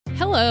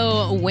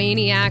Hello,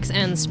 Waniacs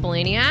and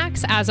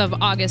Splaniacs. As of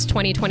August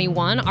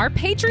 2021, our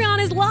Patreon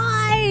is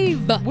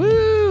live!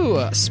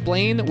 Woo!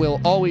 Splain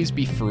will always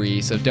be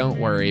free, so don't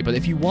worry. But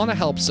if you want to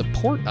help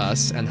support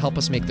us and help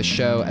us make the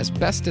show as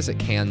best as it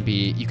can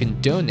be, you can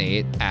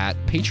donate at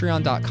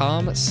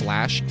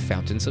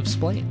patreon.com/Fountains of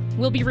Splain.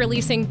 We'll be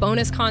releasing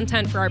bonus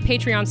content for our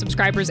Patreon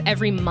subscribers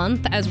every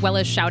month, as well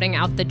as shouting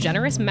out the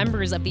generous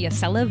members of the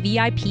Acela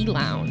VIP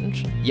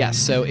Lounge. Yes,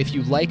 so if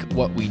you like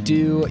what we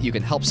do, you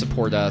can help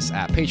support us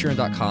at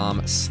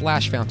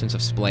patreon.com/Fountains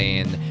of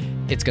Splain.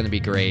 It's going to be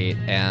great.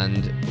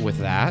 And with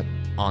that,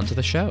 on to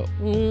the show.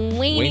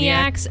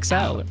 Waniacs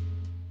out.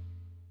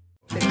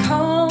 They're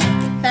called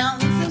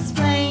Fountains of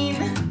Splain,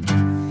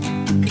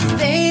 'cause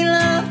they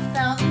love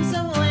fountains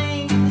of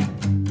wine.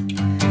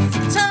 So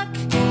tuck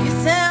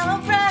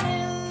yourself right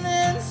in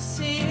and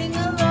sing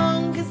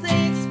along, 'cause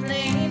they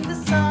explain the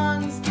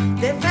songs.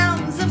 They're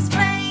Fountains of Splain.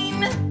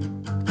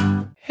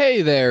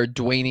 Hey there,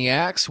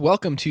 Dwayniacs.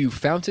 Welcome to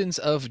Fountains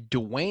of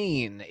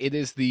Dwayne. It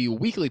is the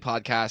weekly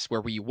podcast where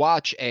we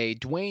watch a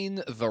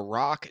Dwayne "The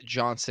Rock"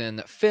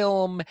 Johnson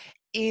film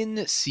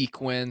in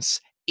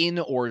sequence, in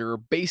order,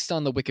 based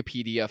on the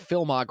Wikipedia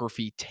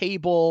filmography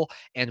table,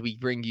 and we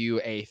bring you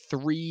a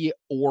 3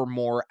 or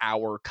more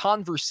hour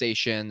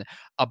conversation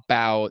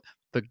about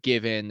the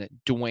given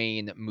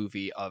Dwayne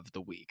movie of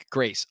the week.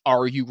 Grace,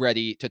 are you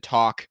ready to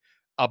talk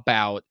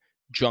about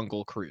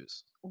Jungle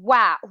Cruise?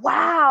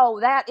 Wow,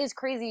 that is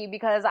crazy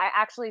because I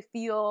actually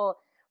feel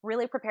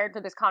really prepared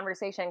for this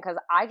conversation because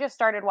I just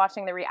started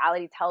watching the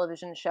reality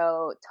television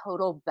show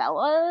Total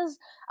Bellas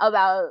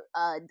about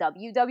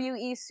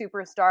WWE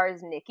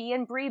superstars Nikki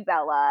and Brie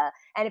Bella.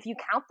 And if you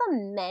count the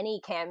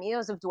many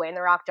cameos of Dwayne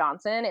 "The Rock"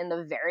 Johnson in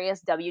the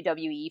various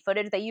WWE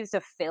footage they used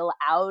to fill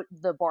out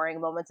the boring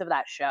moments of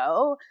that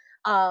show,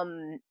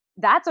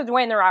 that's a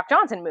Dwayne "The Rock"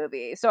 Johnson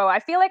movie. So I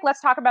feel like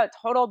let's talk about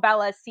Total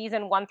Bellas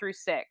season 1 through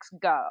 6.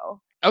 Go.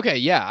 Okay,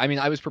 yeah. I mean,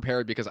 I was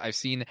prepared because I've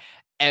seen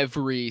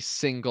anytime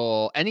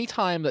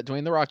that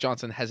Dwayne "The Rock"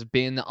 Johnson has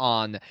been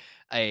on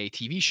a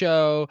TV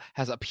show,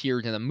 has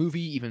appeared in a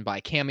movie, even by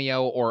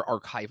cameo or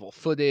archival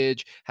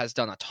footage, has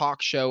done a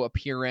talk show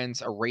appearance,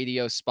 a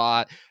radio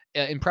spot.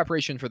 In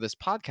preparation for this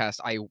podcast,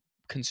 I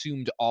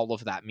consumed all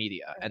of that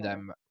media, and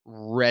I'm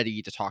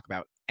ready to talk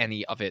about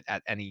any of it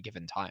at any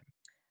given time.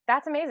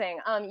 That's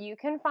amazing. You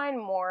can find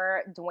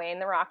more Dwayne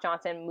 "The Rock"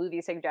 Johnson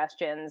movie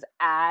suggestions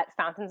at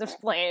Fountains of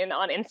Splain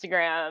on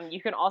Instagram.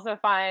 You can also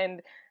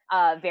find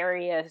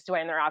various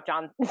Dwayne "The Rock"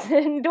 Johnson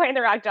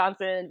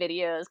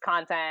videos,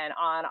 content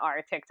on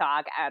our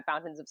TikTok at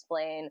Fountains of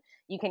Splain.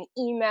 You can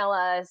email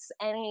us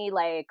any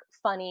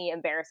funny,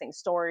 embarrassing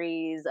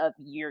stories of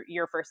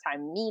your first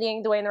time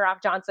meeting Dwayne "The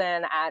Rock"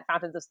 Johnson at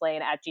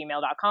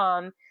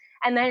fountainsofsplain@gmail.com.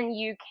 And then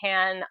you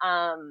can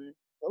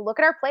look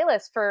at our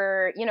playlist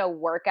for,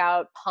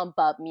 workout pump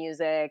up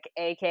music,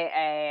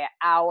 aka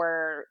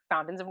our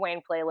Fountains of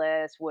Wayne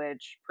playlist,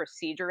 which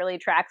procedurally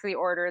tracks the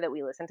order that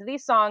we listen to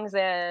these songs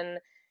in,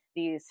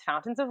 these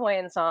Fountains of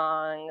Wayne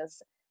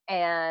songs,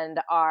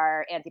 and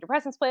our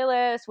antidepressants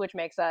playlist, which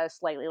makes us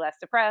slightly less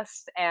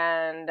depressed,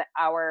 and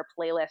our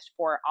playlist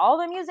for all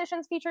the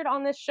musicians featured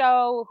on this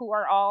show, who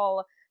are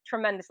all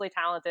tremendously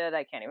talented.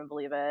 I can't even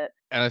believe it.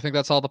 And I think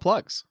that's all the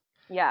plugs.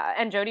 Yeah,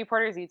 and Jodie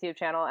Porter's YouTube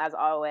channel, as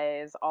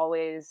always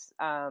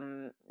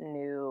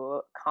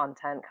new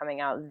content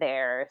coming out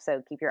there.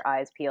 So keep your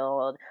eyes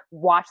peeled.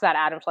 Watch that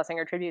Adam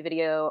Schlesinger tribute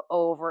video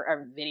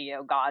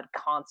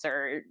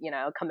concert,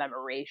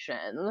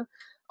 commemoration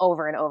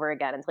over and over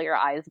again until your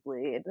eyes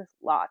bleed.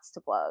 Lots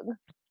to plug.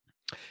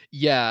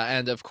 Yeah,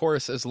 and of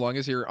course, as long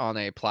as you're on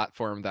a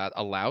platform that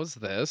allows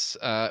this,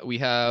 we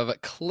have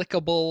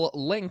clickable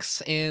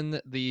links in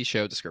the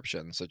show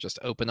description. So just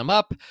open them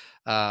up,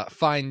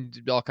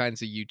 find all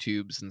kinds of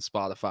YouTubes and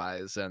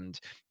Spotifys and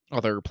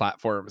other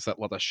platforms that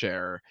let us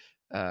share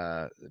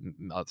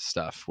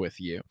stuff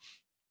with you.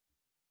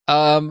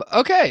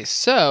 Okay,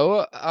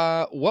 so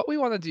what we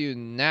want to do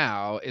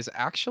now is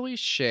actually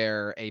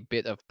share a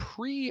bit of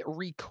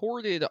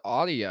pre-recorded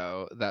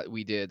audio that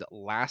we did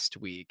last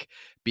week,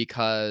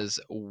 because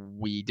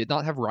we did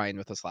not have Ryan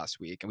with us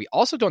last week, and we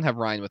also don't have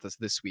Ryan with us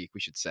this week,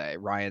 we should say.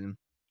 Ryan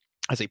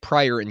has a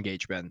prior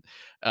engagement,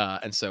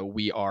 and so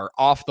we are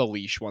off the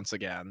leash once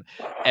again.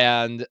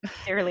 And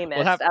dearly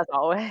missed, as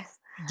always.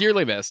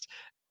 Dearly missed.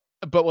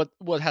 But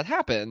what had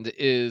happened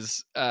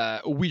is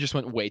we just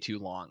went way too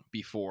long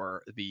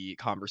before the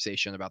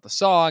conversation about the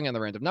song and the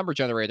random number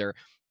generator,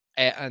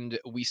 and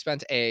we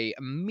spent a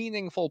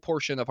meaningful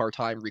portion of our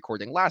time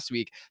recording last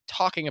week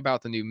talking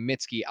about the new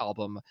Mitski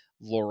album,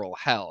 Laurel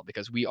Hell,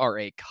 because we are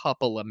a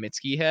couple of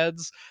Mitski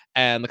heads,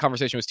 and the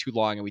conversation was too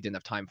long and we didn't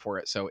have time for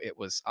it, so it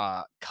was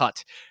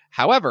cut.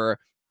 However,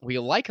 we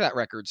like that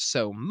record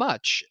so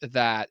much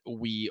that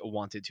we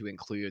wanted to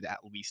include at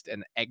least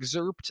an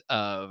excerpt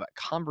of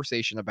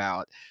conversation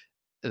about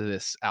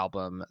this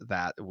album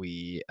that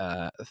we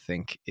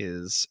think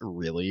is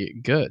really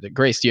good.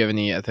 Grace, do you have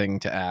anything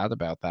to add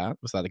about that?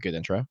 Was that a good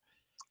intro?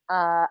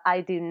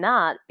 I do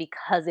not,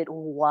 because it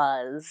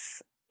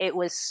was It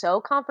was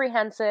so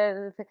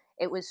comprehensive.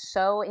 It was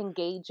so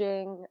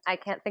engaging. I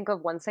can't think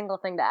of one single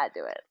thing to add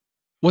to it.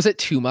 Was it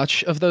too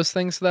much of those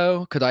things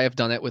though? Could I have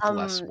done it with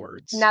less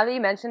words? Now that you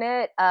mention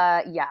it,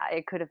 yeah,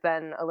 it could have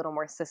been a little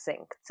more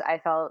succinct. I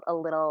felt a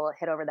little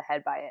hit over the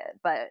head by it,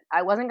 but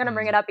I wasn't going to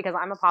bring it up because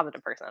I'm a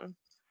positive person.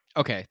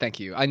 Okay, thank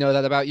you. I know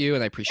that about you,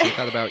 and I appreciate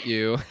that about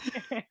you.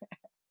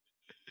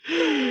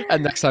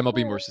 And next time I'll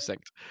be more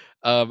succinct.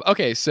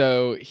 Okay,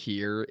 so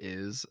here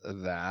is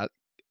that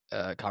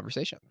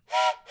conversation.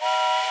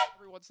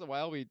 Every once in a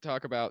while, we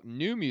talk about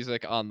new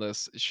music on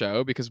this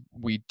show because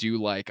we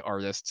do like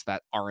artists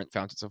that aren't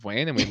Fountains of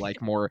Wayne, and we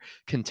like more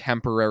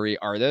contemporary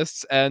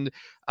artists. And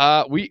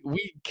we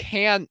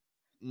can't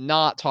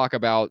not talk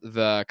about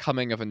the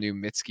coming of a new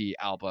Mitski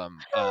album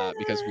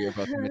because we are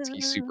both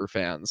Mitski super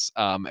fans,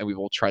 and we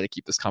will try to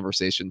keep this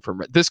conversation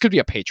from. This could be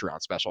a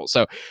Patreon special,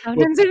 so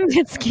Fountains of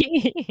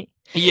Mitski.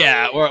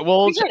 Yeah,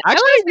 we'll we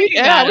need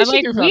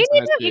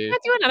to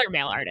do another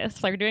male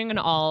artist. Like we're doing an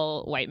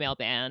all white male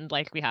band.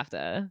 Like we have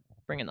to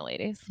bring in the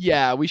ladies.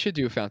 Yeah, we should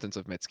do Fountains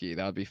of Mitski.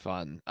 That would be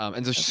fun.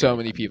 And there's so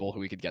many people who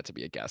we could get to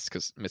be a guest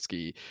because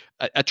Mitski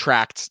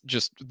attracts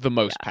just the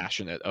most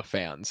passionate of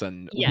fans,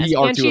 and we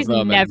are and two she's of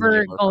them.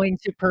 Never going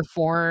to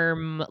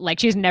perform. Like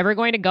she's never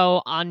going to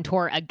go on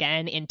tour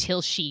again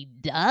until she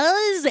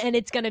does, and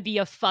it's going to be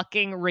a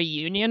fucking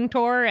reunion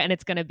tour, and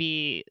it's going to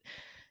be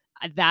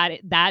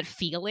that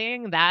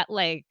feeling, that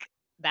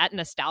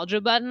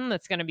nostalgia button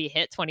that's going to be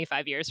hit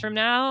 25 years from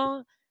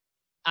now.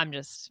 I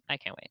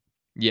can't wait.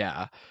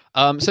 Yeah.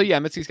 So yeah,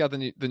 Mitski's got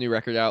the new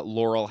record out,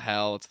 Laurel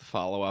Hell. It's the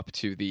follow-up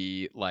to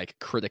the like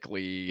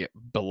critically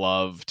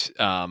beloved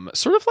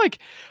sort of like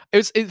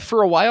it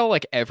for a while,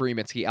 like every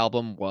Mitski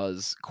album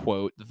was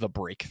quote the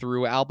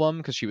breakthrough album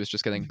because she was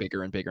just getting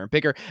bigger and bigger and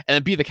bigger. And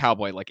then Be the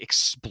Cowboy like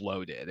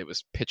exploded. It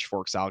was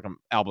Pitchfork's album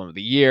of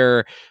the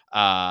year.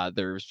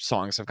 Their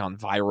songs have gone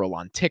viral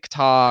on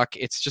TikTok.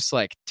 It's just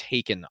like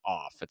taken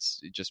off. It's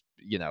just,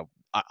 you know,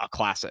 a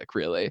classic,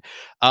 really.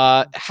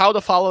 How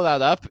to follow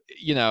that up,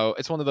 you know,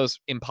 it's one of those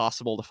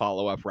impossible to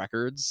follow up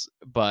records,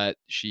 but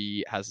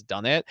she has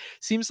done it.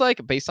 Seems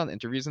like based on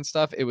interviews and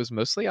stuff, it was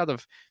mostly out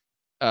of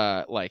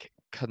like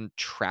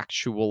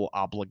contractual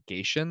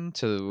obligation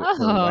to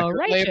her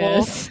record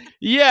label.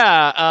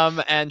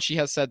 Yeah, and she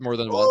has said more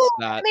than once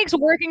that it makes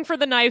working for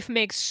the knife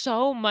makes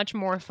so much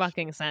more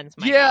fucking sense.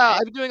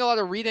 I've been doing a lot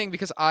of reading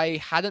because I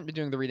hadn't been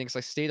doing the reading because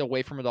I stayed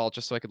away from it all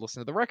just so I could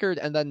listen to the record,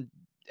 and then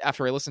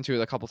after I listened to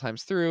it a couple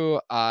times through,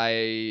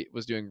 I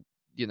was doing,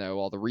 you know,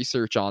 all the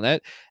research on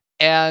it.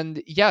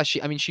 And yeah,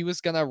 she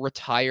was gonna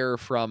retire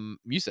from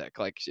music.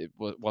 Like it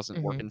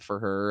wasn't working for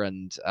her.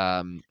 And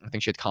I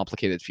think she had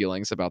complicated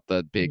feelings about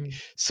the big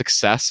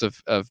success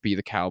of Be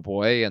the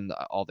Cowboy and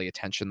all the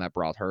attention that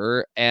brought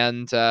her.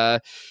 And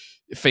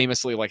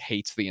famously like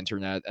hates the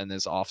internet and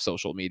is off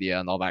social media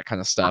and all that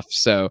kind of stuff.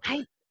 So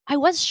I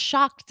was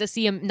shocked to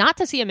see not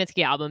to see a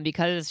Mitski album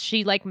because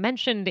she like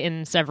mentioned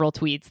in several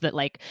tweets that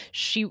like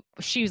she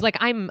was like,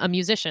 I'm a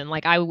musician,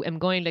 like I am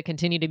going to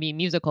continue to be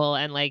musical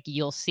and like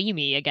you'll see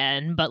me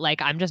again, but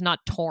like I'm just not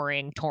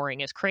touring.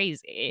 Touring is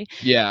crazy.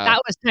 Yeah,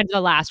 that was kind of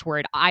the last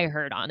word I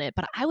heard on it.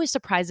 But I was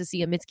surprised to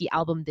see a Mitski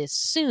album this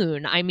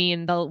soon. I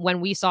mean, when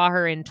we saw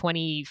her in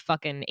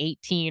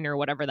 2018 or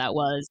whatever that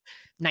was.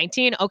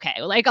 19,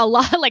 okay, like a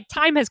lot, like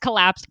time has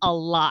collapsed a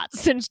lot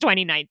since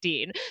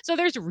 2019, so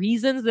there's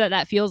reasons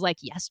that feels like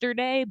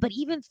yesterday, but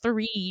even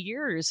 3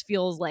 years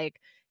feels like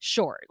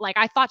short. Like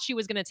I thought she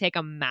was going to take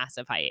a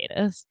massive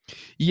hiatus.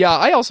 Yeah,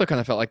 I also kind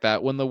of felt like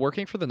that when the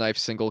Working for the Knife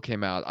single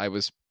came out. I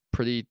was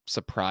pretty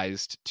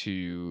surprised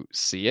to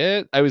see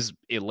it. I was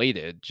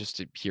elated just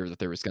to hear that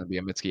there was going to be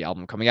a Mitski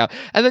album coming out,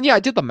 and then I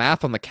did the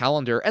math on the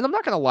calendar, and I'm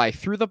not going to lie,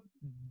 through the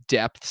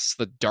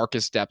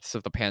darkest depths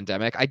of the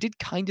pandemic, I did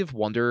kind of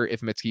wonder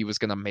if Mitski was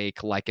going to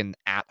make like an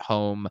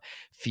at-home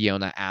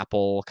Fiona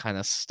Apple kind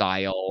of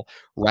style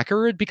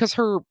record, because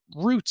her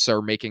roots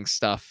are making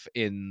stuff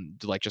in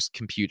like just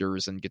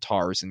computers and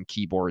guitars and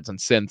keyboards and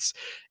synths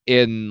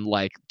in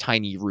like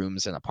tiny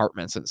rooms and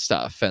apartments and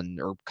stuff,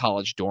 or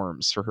college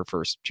dorms for her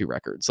first 2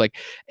 records. Like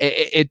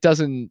it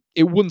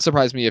wouldn't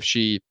surprise me if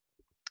she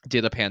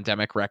did a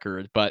pandemic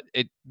record, but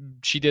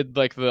she did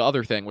like the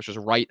other thing, which was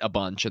write a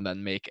bunch and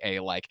then make a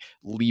like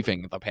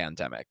leaving the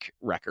pandemic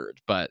record.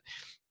 But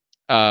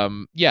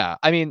yeah,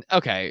 I mean,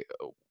 okay,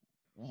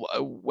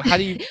 how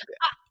do you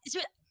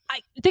I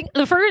think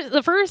the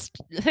first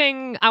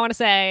thing I want to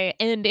say,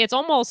 and it's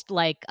almost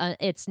like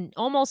it's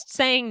almost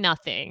saying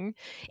nothing,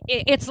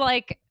 it's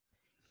like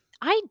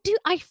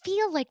I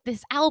feel like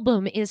this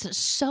album is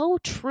so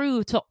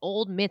true to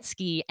old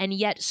Mitski and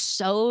yet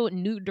so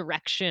new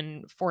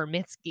direction for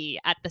Mitski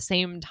at the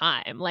same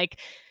time. Like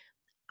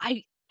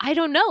I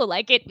don't know,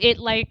 like it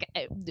like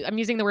I'm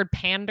using the word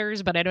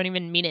panders, but I don't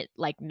even mean it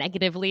like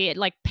negatively. It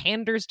like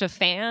panders to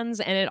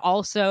fans, and it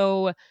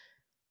also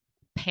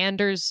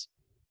panders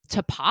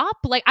to pop.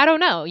 Like I don't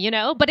know, you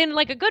know, but in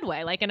like a good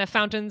way, like in a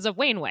Fountains of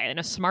Wayne way, in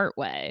a smart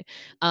way.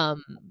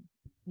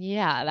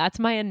 Yeah, that's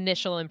my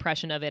initial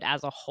impression of it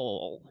as a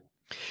whole.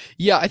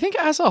 Yeah, I think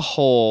as a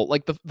whole,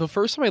 like the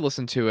first time I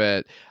listened to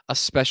it,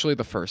 especially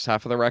the first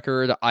half of the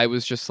record, I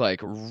was just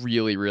like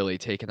really, really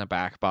taken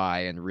aback by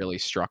and really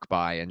struck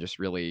by and just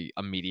really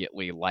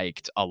immediately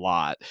liked a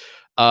lot.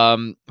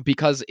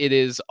 Because it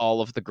is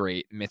all of the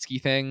great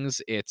Mitski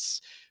things.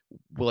 It's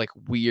like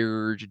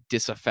weird,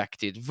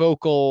 disaffected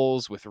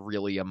vocals with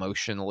really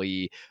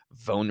emotionally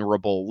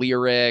vulnerable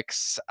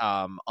lyrics,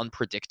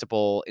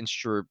 unpredictable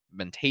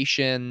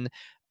instrumentation,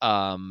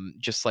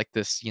 just like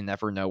this you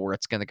never know where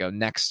it's going to go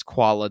next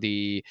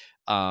quality,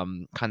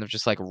 kind of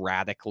just like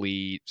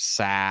radically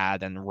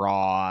sad and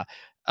raw,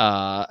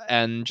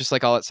 and just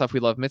like all that stuff we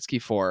love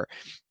Mitski for.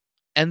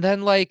 And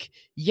then like,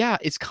 yeah,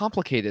 it's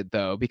complicated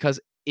though,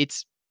 because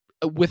it's,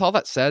 with all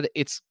that said,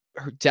 it's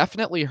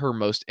definitely her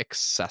most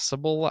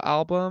accessible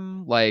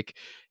album. Like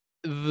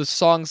the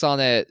songs on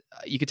it,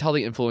 you could tell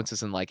the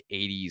influences in like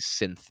 80s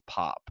synth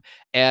pop.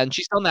 And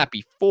she's done that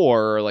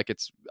before. Like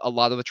it's a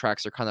lot of the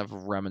tracks are kind of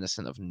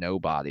reminiscent of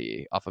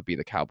Nobody off of Be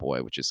the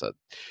Cowboy, which is a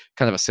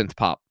kind of a synth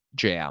pop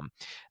jam.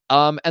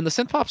 And the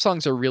synth pop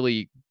songs are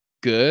really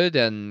good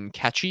and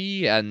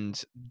catchy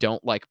and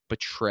don't like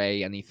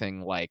betray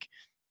anything like,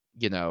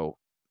 you know,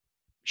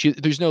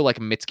 there's no like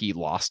Mitski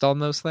lost on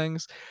those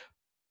things.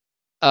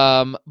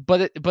 But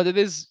it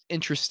is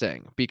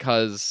interesting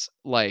because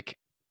like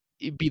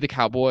Be the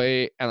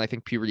Cowboy and I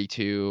think Puberty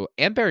 2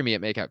 and Bury Me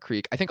at Makeout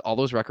Creek, I think all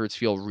those records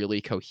feel really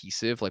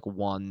cohesive, like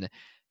one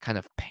kind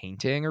of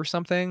painting or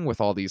something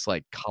with all these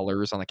like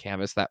colors on the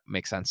canvas that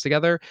make sense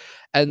together.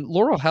 And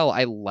Laurel Hell,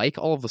 I like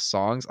all of the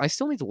songs. I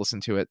still need to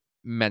listen to it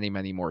many,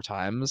 many more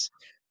times.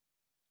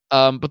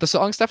 But the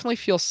songs definitely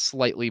feel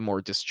slightly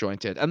more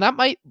disjointed. And that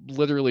might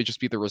literally just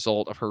be the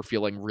result of her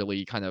feeling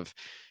really kind of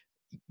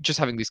just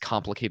having these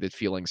complicated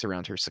feelings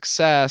around her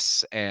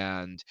success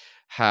and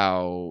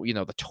how, you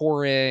know, the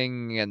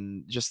touring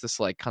and just this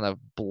like kind of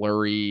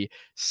blurry,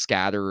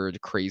 scattered,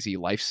 crazy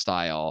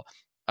lifestyle.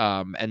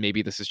 And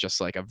maybe this is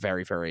just like a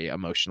very, very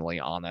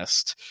emotionally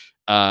honest,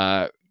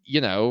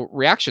 you know,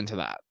 reaction to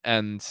that.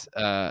 And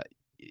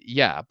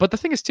yeah, but the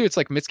thing is too, it's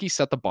like Mitski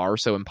set the bar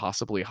so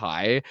impossibly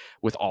high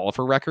with all of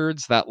her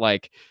records that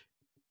like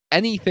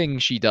anything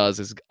she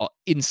does is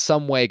in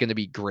some way going to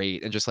be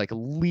great and just like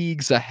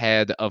leagues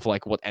ahead of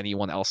like what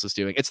anyone else is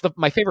doing. It's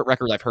my favorite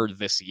record I've heard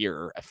this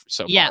year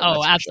so Yeah. far.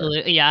 Oh,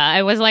 absolutely. Sure. Yeah.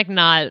 I was like,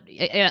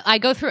 I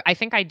go through, I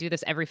think I do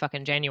this every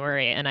fucking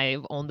January, and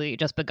I've only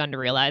just begun to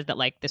realize that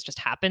like this just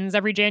happens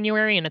every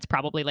January, and it's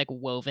probably like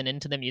woven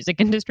into the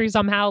music industry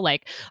somehow.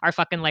 Like our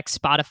fucking like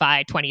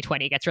Spotify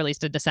 2020 gets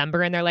released in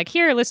December, and they're like,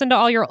 here, listen to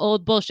all your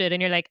old bullshit.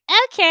 And you're like,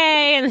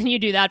 okay. And then you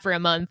do that for a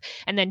month.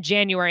 And then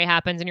January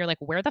happens, and you're like,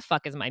 where the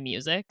fuck is my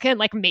music? And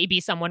like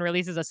maybe someone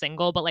releases a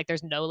single, but like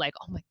there's no like,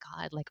 oh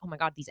my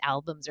god, these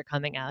albums are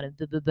coming out and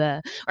blah, blah,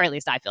 blah. Or at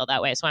least I feel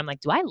that way. So I'm like,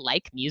 do I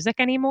like music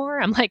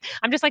anymore? I'm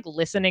just like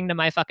listening to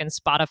my fucking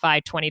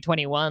Spotify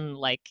 2021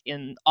 like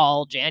in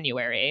all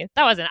January.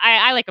 That wasn't,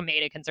 I like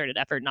made a concerted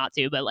effort not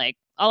to, but like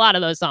a lot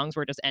of those songs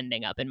were just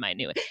ending up in my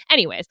new.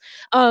 Anyways,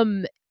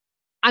 I'm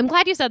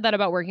glad you said that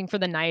about Working for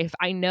the Knife.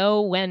 I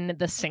know when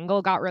the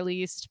single got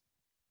released,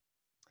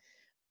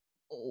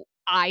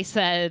 I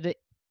said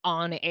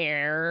on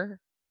air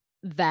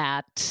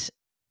that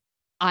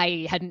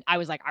I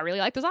was like, I really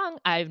like the song.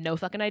 I have no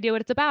fucking idea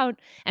what it's about.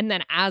 And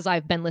then as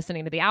I've been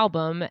listening to the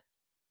album,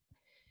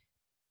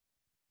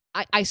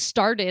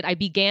 I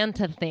began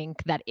to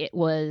think that it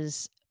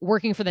was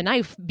Working for the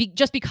Knife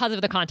just because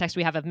of the context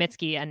we have of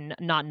Mitski and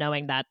not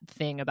knowing that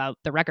thing about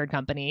the record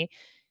company.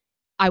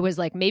 I was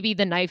like, maybe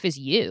the knife is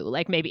you.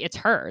 Like, maybe it's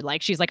her.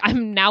 Like, she's like,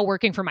 I'm now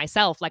working for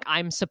myself. Like, I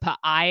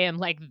am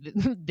like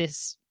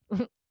this.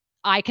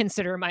 I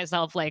consider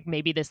myself like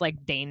maybe this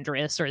like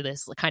dangerous or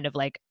this kind of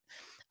like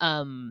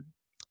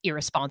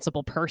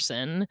irresponsible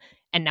person,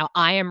 and now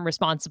I am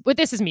responsible. But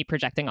this is me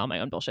projecting all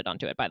my own bullshit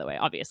onto it, by the way.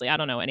 Obviously, I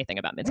don't know anything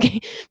about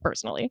Mitski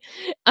personally.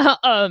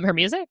 Her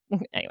music,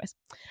 anyways.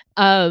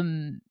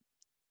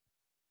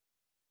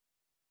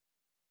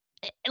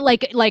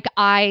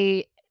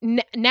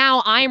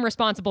 Now I'm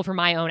responsible for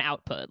my own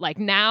output. Like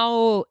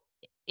now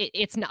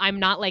I'm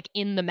not like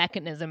in the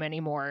mechanism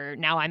anymore.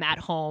 Now I'm at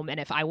home, and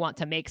if I want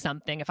to make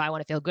something, if I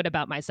want to feel good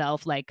about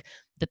myself, like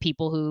the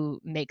people who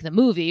make the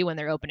movie when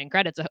their opening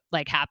credits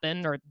like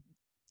happen, or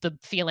the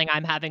feeling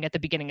I'm having at the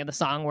beginning of the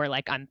song where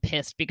like I'm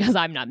pissed because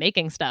I'm not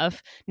making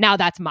stuff, now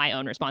that's my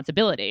own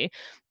responsibility.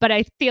 But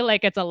I feel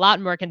like it's a lot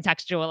more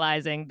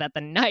contextualizing that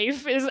the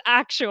knife is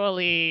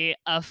actually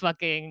a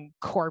fucking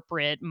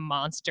corporate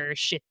monster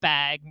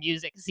shitbag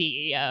music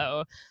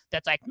CEO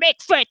that's like,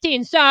 make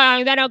 14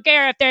 songs, I don't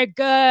care if they're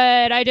good,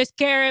 I just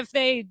care if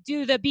they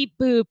do the beep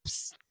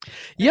boops.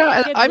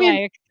 Yeah, I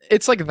mean,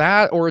 it's like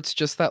that, or it's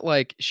just that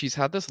like she's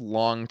had this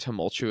long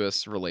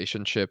tumultuous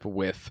relationship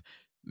with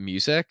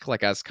music,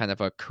 like as kind of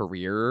a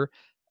career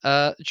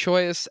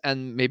choice,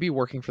 and maybe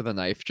Working for the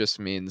Knife just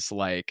means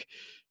like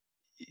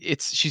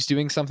she's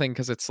doing something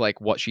because it's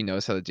like what she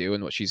knows how to do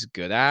and what she's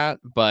good at,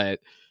 but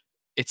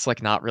it's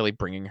like not really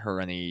bringing her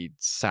any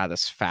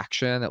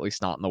satisfaction, at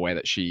least not in the way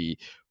that she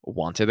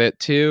wanted it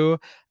to.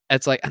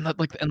 It's like, and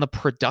the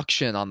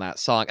production on that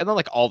song, and then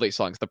like all these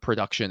songs, the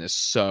production is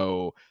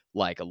so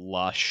like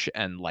lush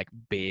and like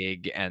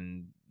big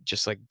and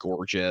just like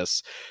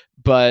gorgeous.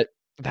 But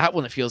that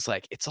one, it feels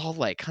like it's all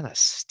like kind of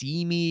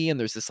steamy, and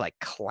there's this like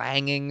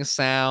clanging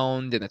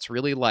sound, and it's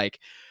really like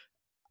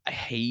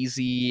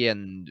hazy,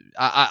 and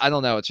I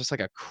don't know, it's just like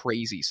a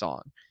crazy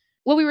song.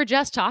 Well, we were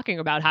just talking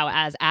about how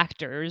as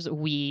actors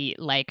we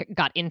like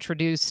got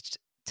introduced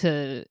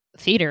to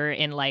theater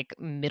in like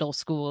middle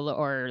school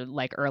or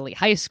like early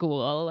high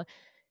school,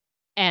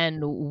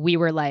 and we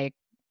were like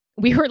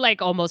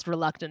almost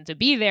reluctant to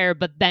be there,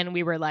 but then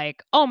we were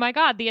like, oh my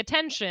god, the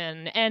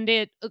attention, and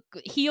it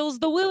heals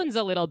the wounds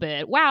a little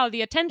bit. Wow,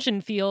 the attention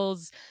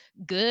feels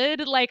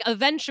good. Like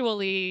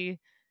eventually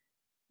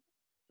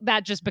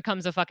that just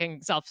becomes a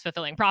fucking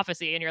self-fulfilling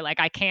prophecy, and you're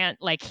like, I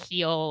can't like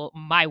heal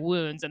my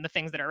wounds and the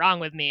things that are wrong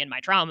with me and my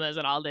traumas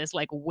and all this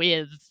like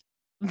with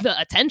the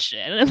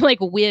attention, and like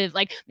with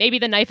like maybe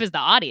the knife is the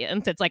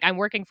audience. It's like I'm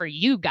working for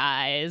you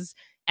guys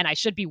and I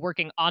should be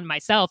working on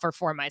myself or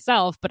for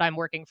myself, but I'm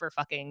working for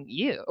fucking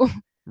you.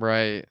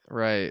 Right.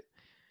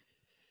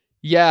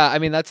 Yeah, I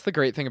mean, that's the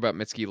great thing about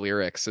Mitski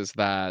lyrics, is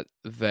that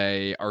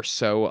they are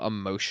so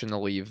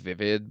emotionally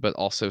vivid, but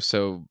also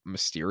so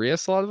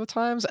mysterious a lot of the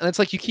times. And it's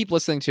like you keep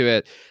listening to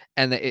it,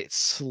 and it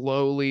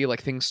slowly,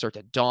 like, things start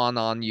to dawn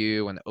on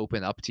you and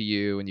open up to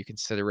you, and you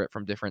consider it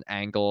from different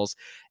angles.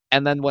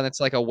 And then when it's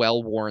like a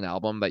well-worn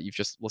album that you've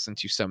just listened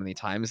to so many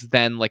times,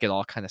 then like it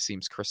all kind of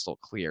seems crystal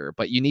clear.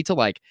 But you need to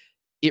like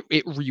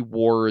it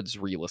rewards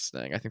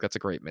re-listening. I think that's a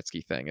great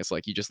Mitski thing. Is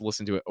like you just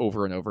listen to it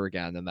over and over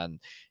again, and then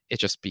it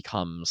just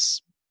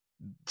becomes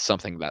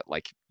something that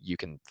like you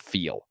can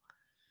feel.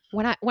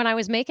 When I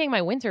was making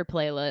my winter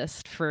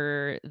playlist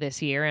for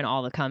this year and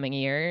all the coming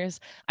years,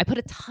 I put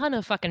a ton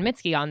of fucking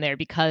Mitski on there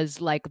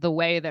because like the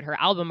way that her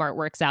album art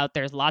works out,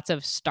 there's lots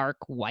of stark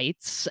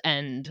whites,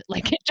 and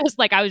like it just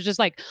like I was just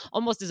like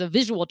almost as a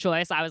visual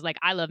choice, I was like,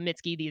 I love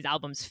Mitski, these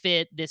albums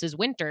fit, this is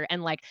winter.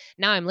 And like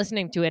now I'm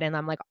listening to it and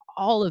I'm like,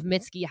 all of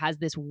Mitski has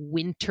this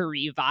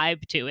wintry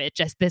vibe to it,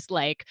 just this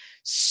like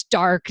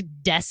stark,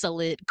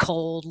 desolate,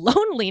 cold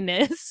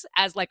loneliness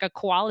as like a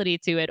quality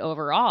to it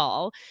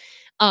overall.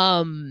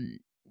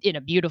 In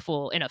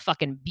a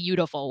fucking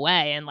beautiful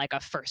way, and like a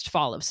first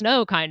fall of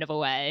snow kind of a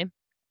way.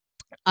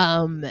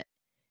 And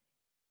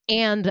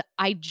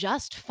I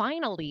just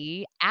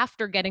finally,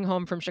 after getting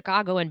home from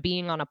Chicago and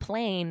being on a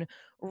plane,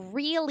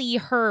 really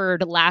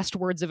heard Last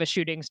Words of a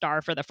Shooting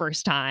Star for the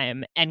first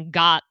time, and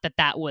got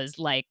that was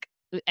like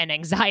an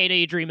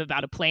anxiety dream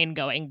about a plane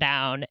going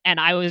down. And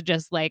I was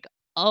just like,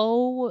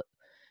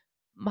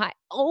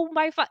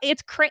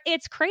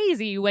 it's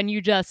crazy when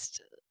you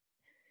just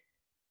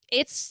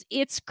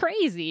it's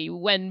crazy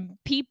when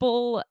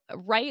people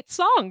write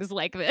songs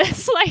like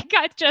this.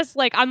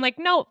 Like I'm like,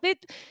 no,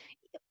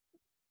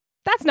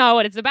 that's not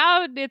what it's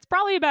about. It's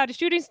probably about a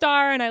shooting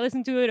star, and I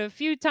listened to it a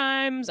few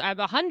times,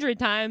 100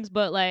 times,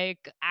 but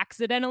like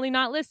accidentally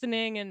not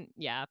listening. And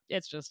yeah,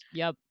 it's just,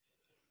 yep.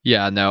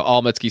 Yeah, no,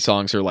 all Mitski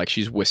songs are like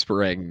she's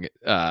whispering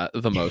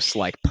the most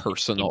like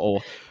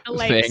personal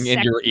like, thing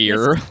in your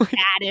ear.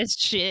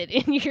 Saddest shit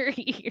in your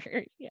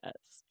ear. Yes.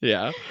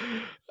 Yeah.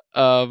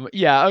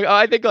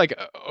 I think like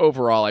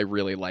overall I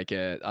really like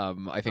it.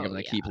 I think I'm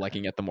gonna keep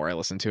liking it the more I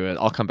listen to it.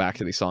 I'll come back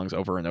to these songs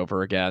over and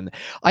over again.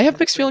 I have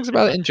mixed feelings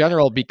about it in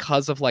general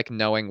because of like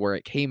knowing where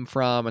it came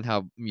from and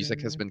how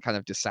music has been kind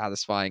of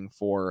dissatisfying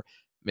for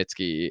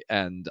Mitski,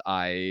 and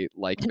I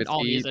like Mitski.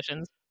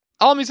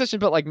 All musicians,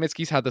 but like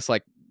Mitski's had this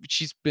like,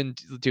 she's been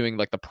doing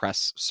like the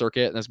press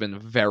circuit and has been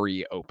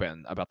very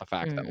open about the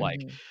fact that like,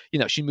 you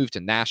know, she moved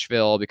to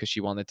Nashville because she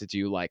wanted to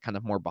do like kind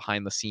of more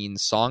behind the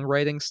scenes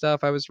songwriting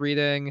stuff. I was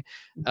reading,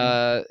 you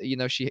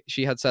know, she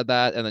had said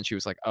that, and then she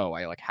was like, oh,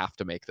 I like have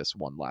to make this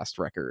one last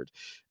record.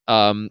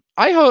 I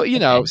hope, you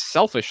know,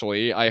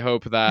 selfishly, I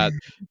hope that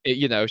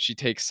you know, she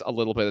takes a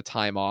little bit of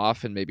time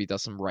off and maybe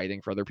does some writing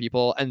for other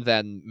people, and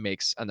then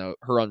makes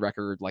her own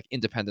record like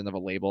independent of a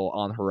label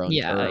on her own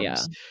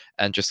terms,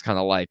 and just kind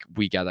of like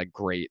we get a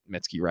great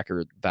Mitski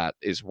record that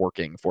is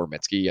working for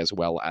Mitski as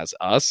well as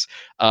us.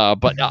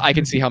 But I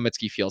can see how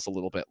Mitski feels a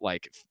little bit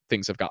like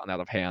things have gotten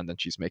out of hand,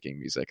 and she's making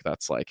music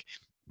that's like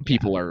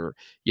people are,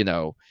 you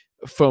know,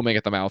 foaming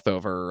at the mouth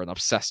over and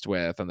obsessed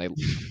with, and they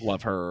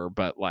love her,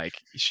 but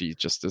like she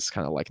just is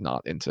kind of like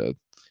not into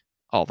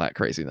all that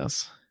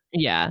craziness.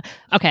 Yeah.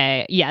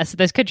 Okay. Yes,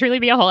 this could truly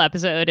be a whole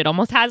episode. It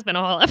almost has been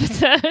a whole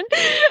episode.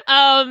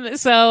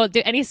 So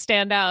do any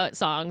standout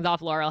songs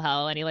off Laurel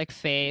Hell? Any like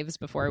faves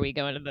before we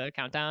go into the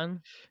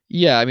countdown?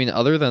 Yeah, I mean,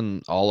 other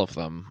than all of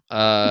them,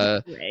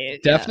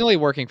 definitely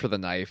Working for the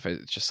Knife.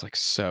 It's just like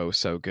so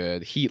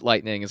good. Heat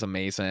Lightning is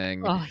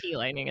amazing. Oh, Heat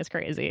Lightning is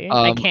crazy.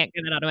 I can't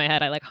get it out of my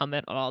head. I like hum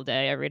it all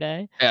day, every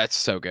day. Yeah, it's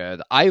so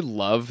good. I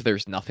love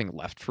There's Nothing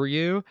Left for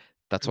You.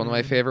 That's one of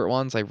my favorite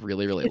ones. I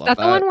really love that. Is that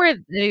the one where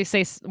they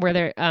say where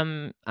they're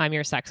I'm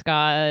your sex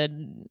god?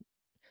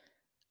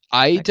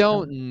 I section?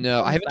 don't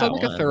know. I What's haven't done that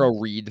like a one?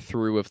 through read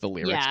through of the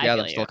lyrics Yeah, I yet. feel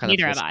I'm you. still kind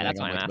Neither of have I. listening That's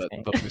on why I'm like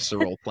asking. the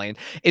visceral plane.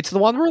 It's the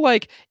one where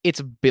like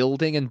it's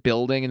building and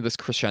building in this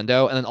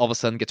crescendo, and then all of a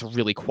sudden gets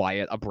really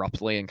quiet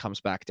abruptly and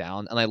comes back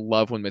down. And I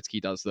love when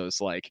Mitski does those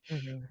like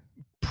Mhm.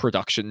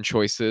 production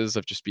choices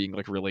of just being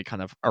like really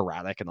kind of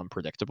erratic and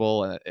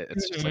unpredictable, and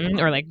it's just like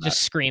Or like that.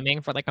 just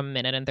screaming for like a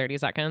minute and 30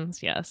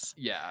 seconds. Yes.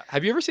 Yeah.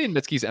 Have you ever seen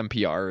Mitski's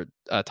NPR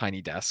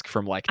Tiny Desk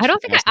from like I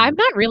don't think I'm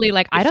not really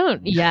like I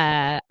don't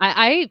 2015?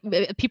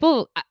 yeah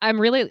people I'm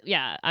really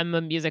I'm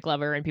a music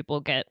lover and people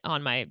get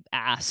on my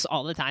ass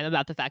all the time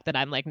about the fact that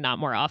I'm like not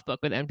more off book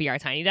with NPR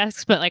Tiny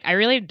Desks, but like I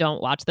really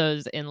don't watch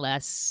those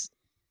unless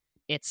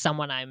it's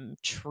someone I'm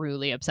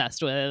truly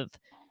obsessed with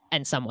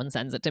and someone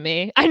sends it to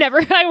me. I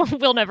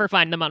will never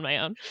find them on my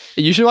own.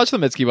 You should watch the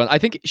Mitski one. I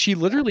think she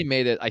literally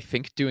made it, I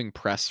think, doing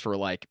press for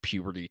like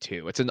Puberty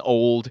too. It's an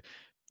old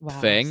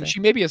thing. Sick. She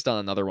maybe has done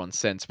another one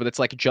since, but it's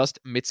like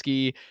just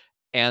Mitski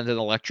and an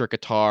electric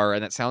guitar,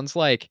 and it sounds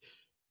like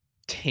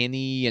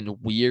tinny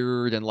and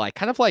weird and like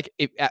kind of like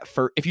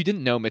if you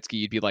didn't know Mitski,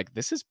 you'd be like,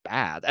 this is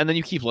bad. And then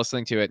you keep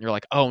listening to it and you're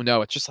like, oh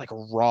no, it's just like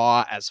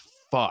raw as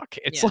fuck.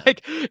 It's Yeah.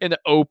 like an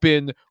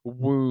open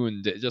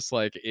wound, just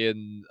like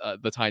in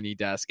the Tiny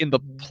Desk, in the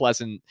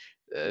pleasant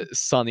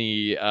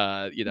sunny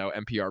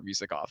NPR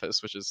music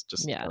office, which is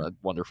just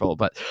wonderful.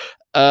 But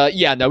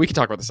no, we can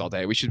talk about this all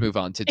day. We should move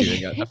on to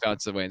doing a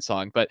Fountains of Wayne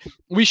song, but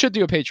we should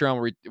do a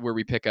Patreon where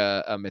we pick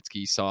a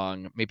Mitski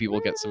song. Maybe we'll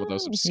get some of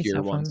those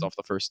obscure ones off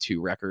the first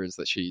 2 records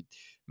that she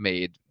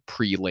made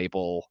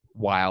pre-label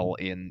while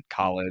in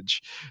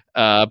college.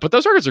 But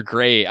those records are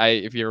great.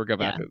 If you ever go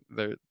back,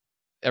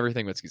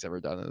 everything Mitski's ever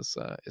done is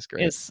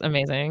great. It's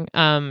amazing.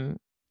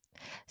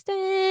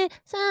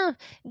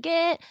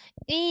 Get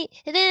it,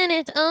 then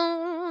it's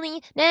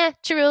only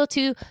natural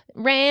to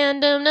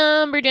random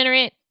number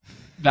generate.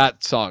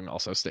 That song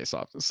also, Stay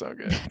Soft, is so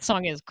good. That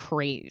song is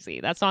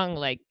crazy. That song,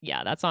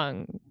 that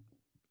song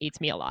eats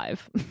me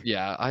alive.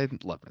 Yeah, I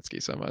love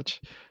Mitski so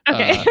much.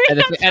 Okay. And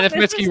if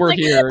Mitski were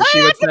here,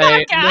 she would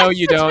say, "No,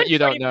 you don't. You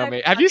don't know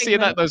me." Have you seen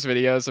those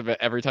videos of it?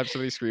 Every time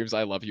somebody screams,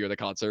 "I love you" at a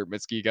concert,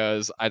 Mitski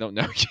goes, "I don't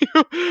know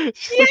you."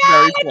 She's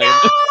very plain. No,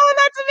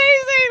 that's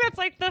amazing. That's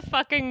like the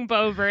fucking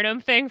Bo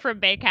Burnham thing from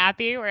Make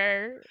Happy,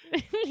 where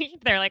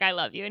they're like, "I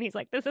love you," and he's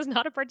like, "This is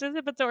not a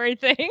participatory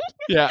thing."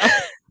 Yeah.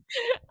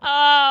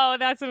 Oh,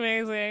 that's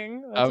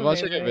amazing. I'm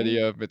watching a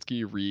video of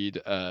Mitski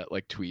read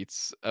like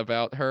tweets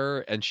about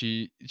her, and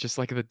she just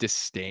like the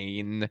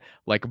disdain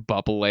like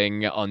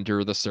bubbling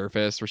under the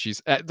surface, where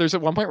she's there's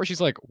at one point where she's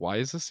like, why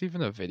is this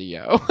even a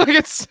video? Like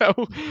it's so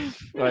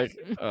like,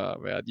 oh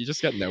man, you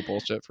just get no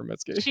bullshit from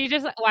Mitski. She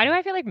just, why do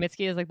I feel like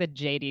Mitski is like the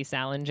JD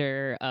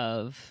Salinger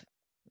of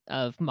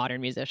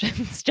modern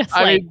musicians? Just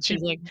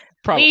she's like,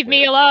 leave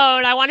me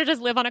alone. I want to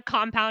just live on a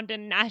compound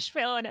in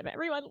Nashville and have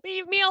everyone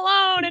leave me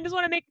alone and just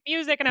want to make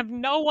music and have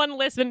no one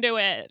listen to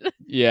it.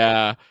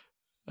 Yeah.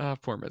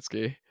 Poor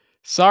Mitski.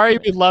 Sorry,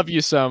 we love you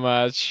so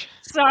much.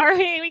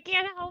 Sorry, we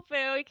can't help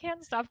it. We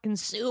can't stop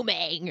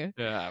consuming.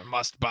 Yeah,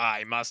 must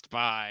buy.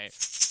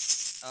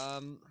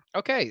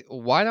 Okay,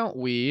 why don't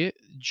we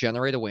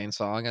generate a Wayne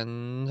song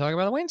and talk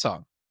about a Wayne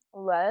song?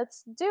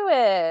 Let's do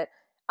it.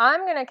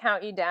 I'm going to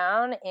count you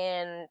down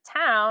in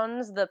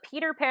towns the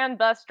Peter Pan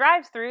bus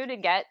drives through to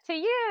get to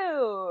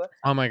you.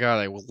 Oh my god,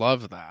 I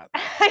love that.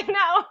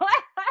 I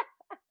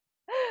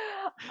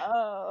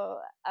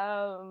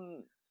know.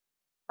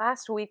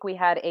 Last week we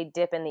had A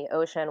Dip in the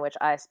Ocean, which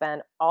I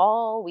spent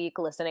all week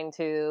listening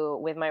to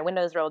with my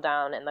windows rolled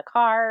down in the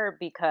car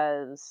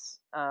because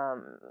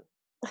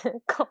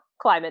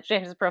climate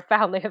change has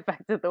profoundly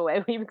affected the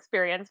way we've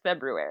experienced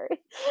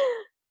February.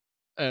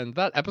 And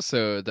that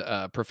episode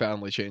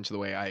profoundly changed the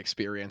way I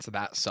experienced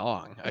that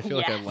song. I feel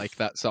like I like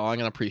that song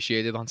and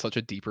appreciate it on such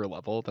a deeper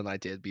level than I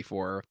did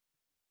before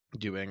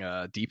doing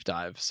a deep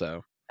dive.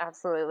 So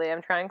absolutely.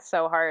 I'm trying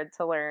so hard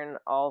to learn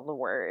all the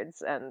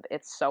words, and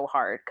it's so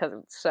hard because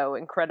it's so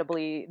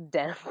incredibly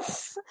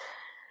dense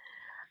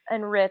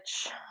and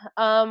rich.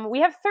 We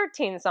have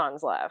 13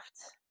 songs left.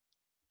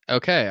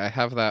 Okay, I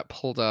have that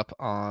pulled up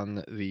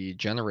on the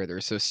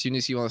generator. So as soon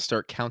as you want to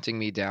start counting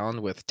me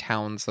down with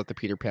towns that the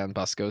Peter Pan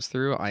bus goes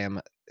through, I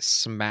am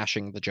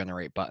smashing the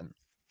generate button.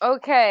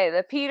 Okay,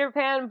 the Peter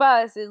Pan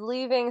bus is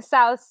leaving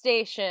South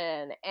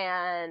Station,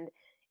 and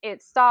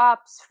it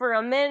stops for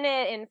a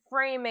minute in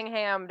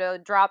Framingham to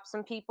drop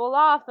some people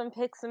off and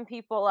pick some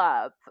people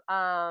up.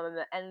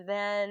 And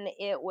then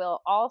it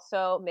will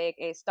also make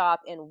a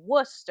stop in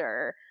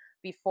Worcester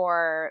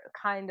before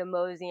kind of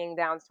moseying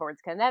down towards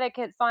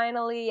Connecticut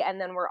finally.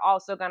 And then we're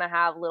also going to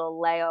have little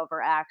layover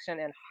action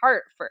in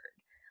Hartford.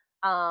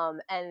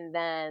 And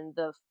then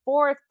the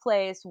 4th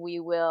place we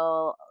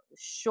will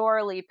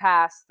surely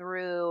pass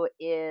through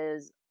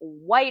is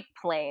White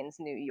Plains,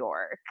 New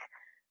York,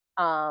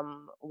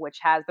 which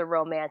has the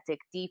Romantic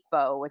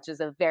Depot, which is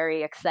a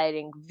very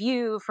exciting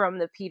view from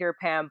the Peter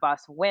Pan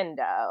bus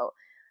window.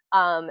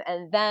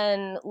 And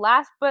then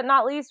last but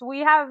not least, we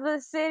have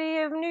the city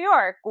of New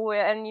York,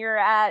 and you're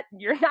not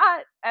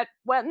at,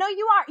 well, no,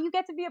 you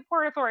get to be at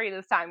Port Authority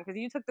this time because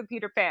you took the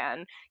Peter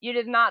Pan. You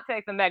did not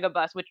take the mega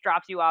bus, which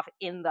drops you off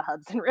in the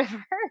Hudson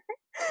River.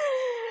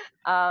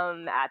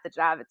 At the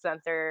Javits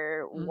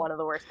Center, one of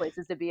the worst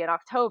places to be in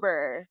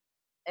October,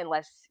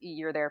 unless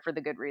you're there for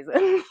the good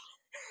reason.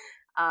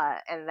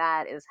 And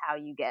that is how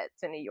you get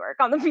to New York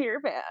on the Peter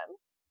Pan.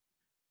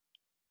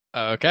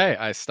 Okay,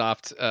 I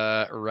stopped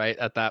right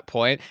at that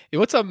point.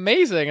 What's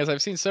amazing is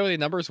I've seen so many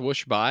numbers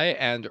whoosh by,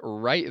 and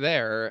right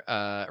there,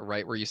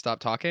 right where you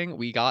stopped talking,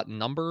 we got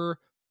number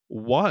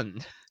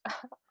 1.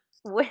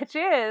 Which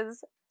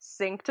is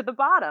Sink to the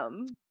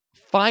Bottom.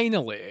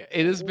 Finally,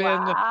 it has been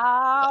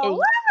Wow.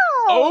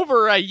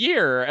 over a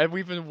year, and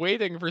we've been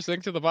waiting for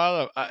Sink to the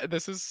Bottom.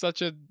 This is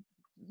such a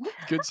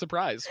good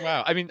surprise.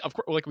 Wow. I mean, of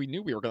course, like we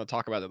knew we were going to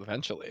talk about it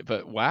eventually,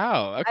 but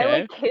wow.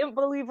 Okay. I can't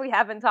believe we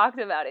haven't talked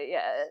about it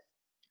yet.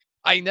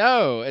 I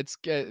know, it's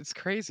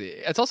crazy.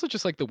 It's also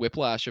just like the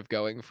whiplash of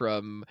going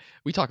from,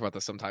 we talk about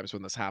this sometimes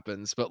when this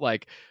happens, but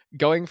like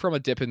going from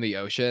a dip in the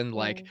ocean,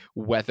 like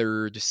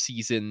weathered,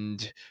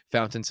 seasoned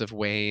Fountains of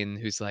Wayne,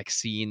 who's like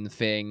seen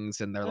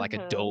things and they're like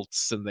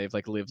adults and they've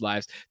like lived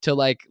lives, to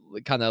like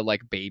kind of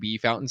like baby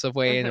Fountains of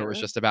Wayne, where it's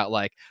just about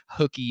like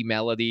hooky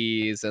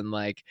melodies and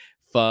like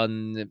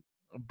fun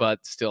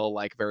but still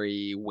like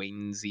very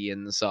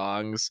Waynesian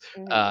songs.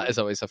 Is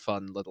always a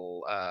fun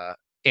little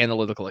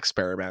analytical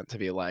experiment to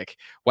be like,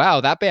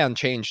 wow, that band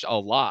changed a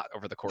lot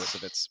over the course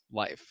of its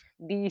life.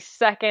 The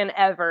second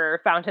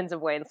ever Fountains of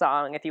Wayne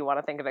song, if you want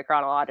to think of it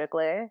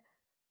chronologically.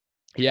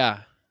 Yeah.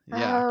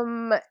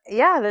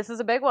 Yeah, this is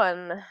a big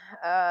one.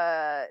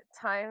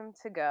 Time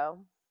to go.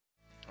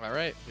 All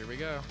right, here we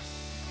go.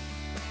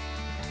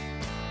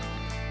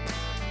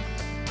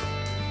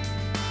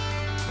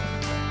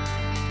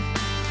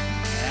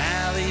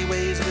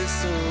 Alleyways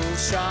whistle,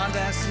 shard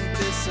grass and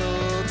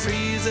thistle,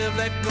 trees have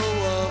let go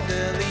of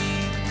their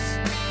leaves.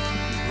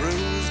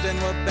 Bruised and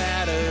were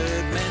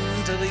battered,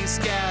 mentally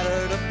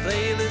scattered, a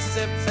playlist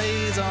that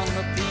plays on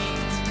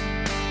repeat.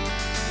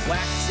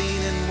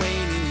 Waxing and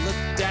waning,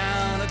 look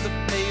down at the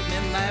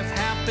pavement, life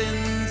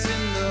happens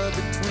in the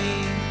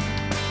between.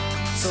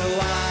 So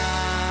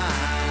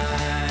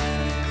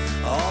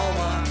I'll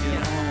walk you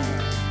home.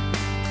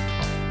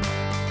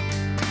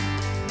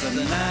 But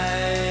the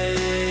night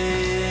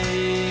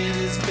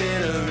is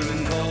bitter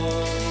and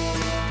cold.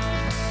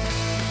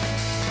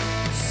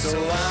 So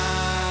I'll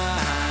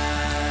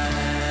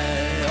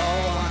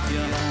walk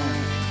you home.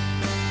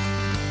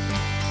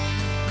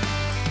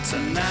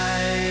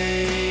 Tonight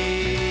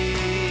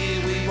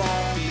we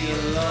won't be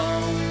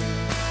alone.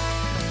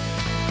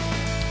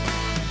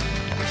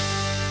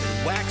 It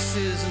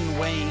waxes and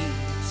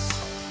wanes,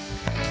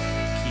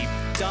 keep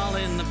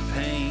dulling the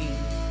pain.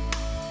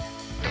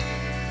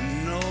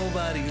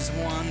 Nobody's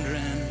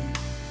wondering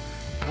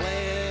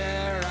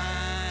where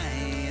I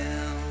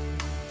am.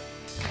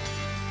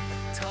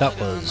 That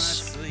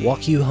was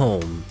Walk You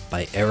Home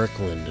by Eric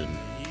Linden.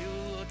 You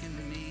look at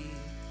me.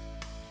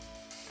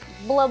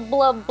 Blub,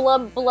 blub,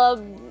 blub,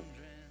 blub.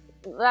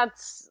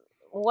 That's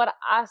what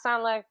I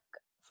sound like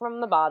from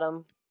the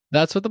bottom.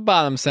 That's what the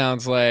bottom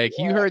sounds like.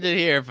 You heard it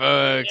here,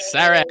 folks.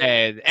 All right,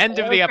 end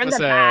of the From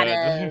episode.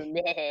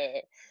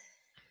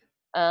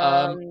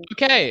 bottom.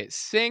 Okay,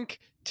 Sink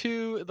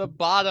to the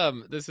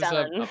Bottom. This is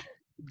Done.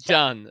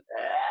 done.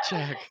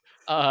 Check.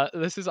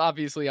 This is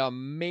obviously a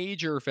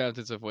major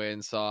Fountains of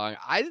Wayne song.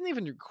 I didn't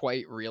even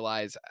quite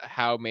realize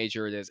how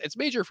major it is. It's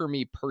major for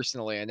me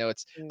personally. I know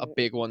it's a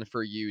big one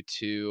for you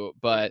too,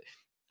 but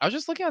I was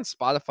just looking on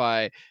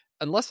Spotify.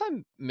 Unless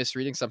I'm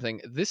misreading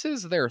something, this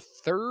is their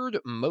third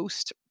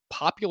most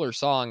popular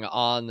song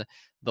on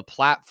the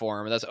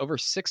platform. That's over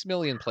 6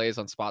 million plays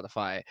on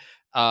Spotify.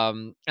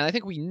 And I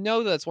think we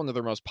know that's one of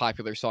their most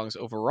popular songs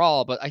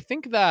overall, but I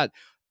think that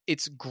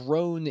it's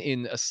grown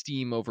in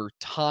esteem over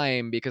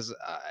time because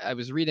I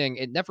was reading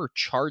it never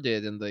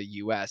charted in the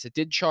US. It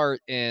did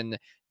chart in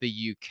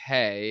the UK.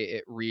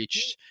 It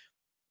reached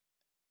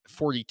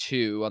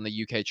 42 on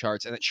the UK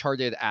charts, and it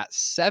charted at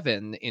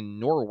 7 in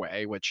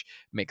Norway, which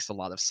makes a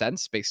lot of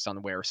sense based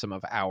on where some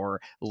of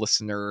our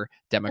listener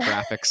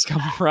demographics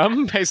come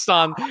from, based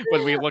on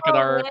when we look at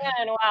our...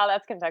 Man, wow,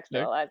 that's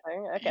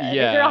contextualizing. Okay.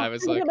 Yeah, You're all I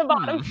was like, the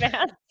bottom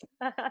fans.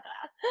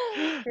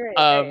 Great,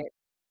 Um, great.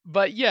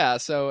 But yeah,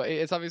 so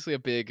it's obviously a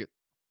big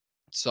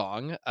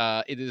song.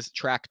 It is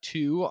track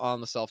 2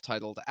 on the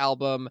self-titled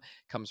album,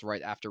 comes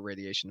right after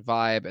Radiation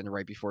Vibe and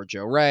right before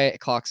Joe Ray. It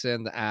clocks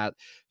in at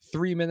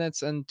 3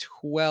 minutes and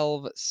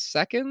 12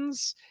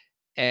 seconds.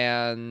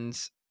 And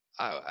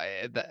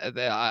where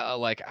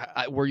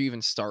do you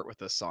even start with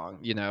this song?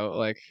 You know,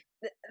 like...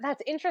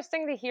 That's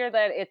interesting to hear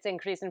that it's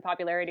increased in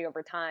popularity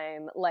over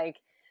time. Like,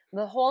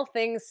 the whole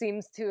thing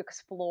seems to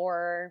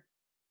explore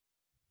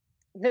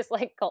this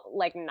like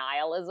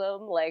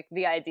nihilism, like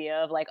the idea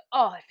of like,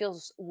 oh, it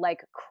feels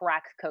like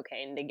crack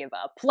cocaine to give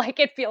up. Like,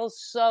 it feels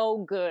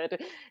so good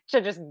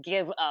to just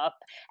give up.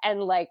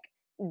 And like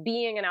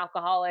being an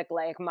alcoholic,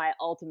 like my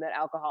ultimate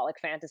alcoholic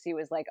fantasy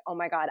was like, oh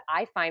my God,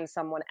 I find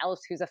someone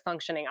else who's a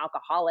functioning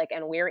alcoholic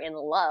and we're in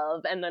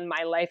love, and then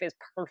my life is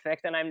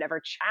perfect and I'm never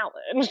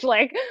challenged.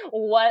 Like,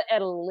 what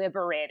a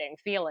liberating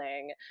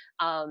feeling.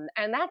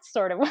 And that's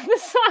sort of what the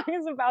song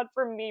is about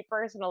for me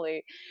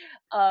personally.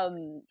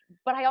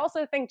 But I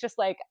also think just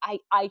like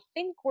I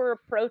think we're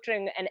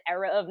approaching an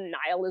era of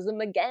nihilism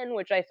again,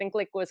 which I think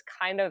like was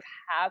kind of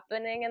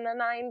happening in the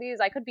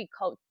 90s. I could be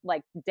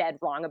like dead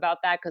wrong about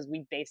that because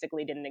we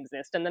basically didn't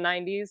exist in the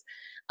 90s.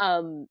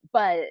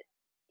 But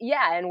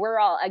yeah, and we're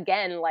all,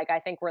 again, like, I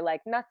think we're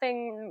like,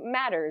 nothing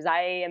matters.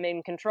 I am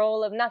in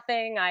control of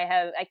nothing.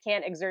 I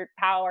can't exert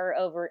power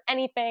over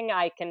anything.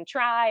 I can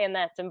try, and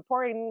that's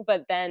important,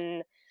 but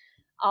then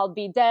I'll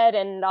be dead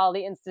and all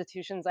the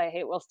institutions I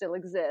hate will still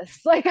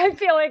exist. Like, I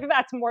feel like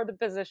that's more the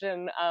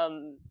position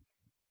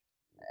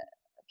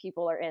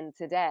people are in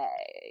today.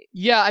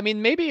 Yeah, I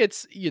mean, maybe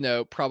it's,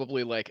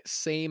 probably like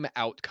same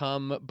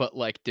outcome, but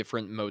like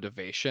different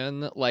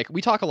motivation. Like,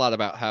 we talk a lot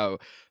about how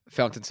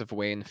Fountains of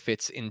Wayne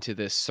fits into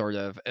this sort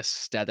of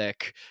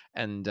aesthetic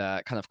and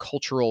kind of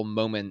cultural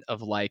moment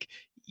of like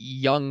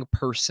young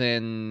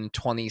person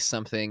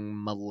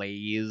 20-something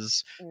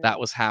malaise that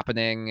was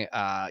happening.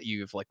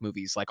 You have like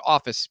movies like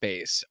Office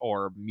Space,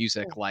 or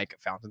music like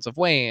Fountains of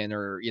Wayne,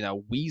 or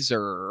Weezer,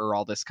 or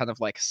all this kind of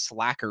like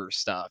slacker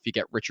stuff. You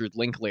get Richard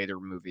Linklater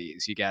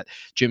movies, you get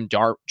Jim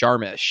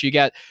Jarmusch, you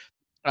get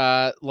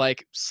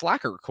like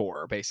slacker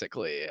core,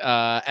 basically,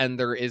 and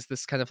there is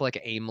this kind of like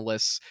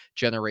aimless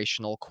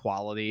generational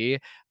quality,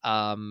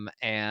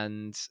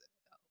 and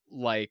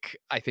like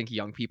I think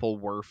young people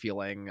were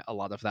feeling a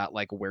lot of that,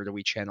 like, where do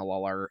we channel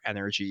all our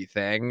energy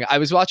thing. I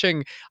was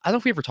watching, I don't know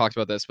if we ever talked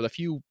about this, but a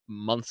few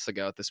months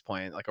ago at this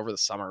point, like over the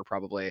summer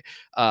probably,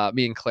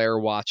 me and Claire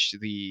watched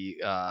the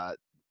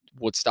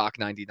Woodstock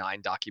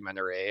 99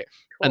 documentary.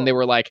 Cool. And they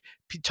were like,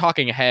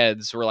 talking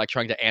heads were like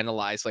trying to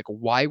analyze like,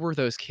 why were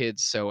those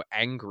kids so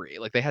angry?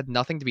 Like, they had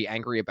nothing to be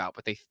angry about,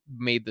 but they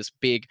made this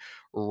big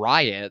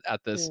riot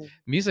at this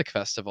music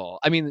festival.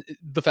 I mean,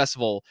 the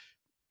festival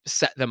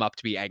set them up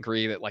to be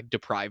angry, that like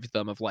deprived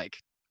them of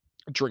like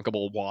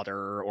drinkable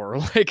water or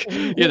like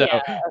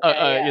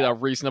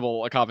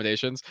reasonable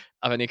accommodations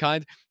of any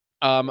kind.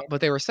 But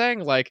they were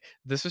saying like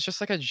this was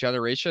just like a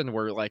generation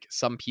where like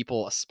some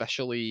people,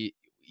 especially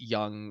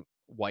young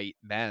white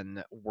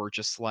men, were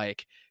just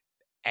like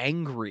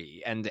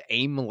angry and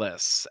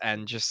aimless,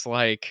 and just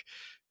like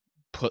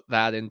put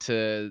that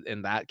into,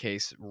 in that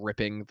case,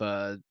 ripping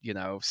the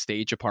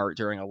stage apart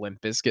during a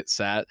Limp Bizkit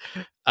set.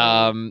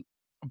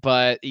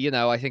 But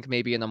I think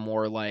maybe in a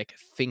more like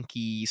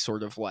thinky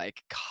sort of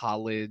like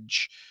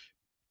college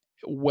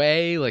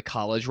way, like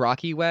college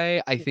rocky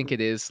way, I think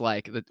it is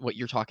like what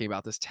you're talking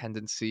about, this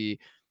tendency,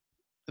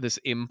 this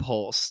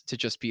impulse to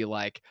just be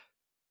like,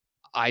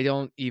 I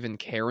don't even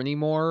care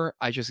anymore.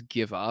 I just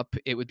give up.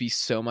 It would be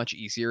so much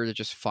easier to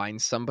just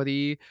find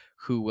somebody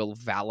who will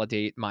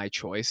validate my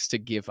choice to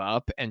give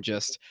up and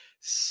just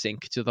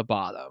sink to the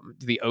bottom.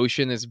 The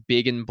ocean is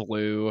big and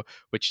blue,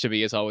 which to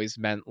me has always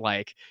meant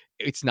like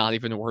it's not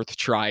even worth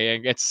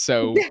trying. It's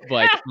so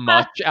like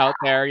much out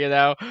there,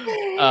 Yeah,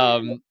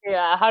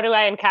 how do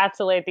I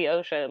encapsulate the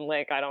ocean?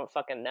 Like, I don't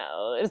fucking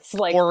know. It's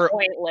like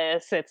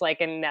pointless. It's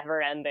like a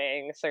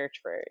never-ending search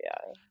for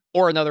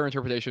Or another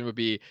interpretation would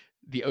be,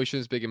 the ocean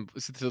is big and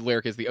the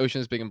lyric is, the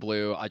ocean is big and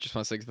blue, I just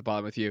want to sink to the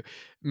bottom with you,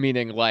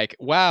 meaning like,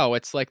 wow,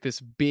 it's like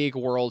this big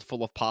world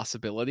full of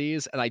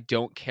possibilities and I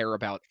don't care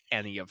about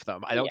any of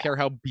them. I don't care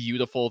how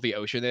beautiful the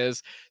ocean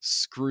is.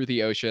 Screw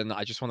the ocean.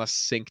 I just want to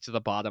sink to the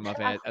bottom of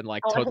it and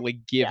like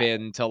totally give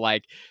in to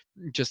like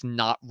just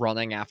not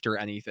running after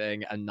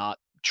anything and not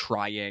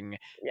trying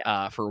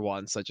for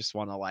once. I just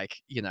want to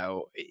like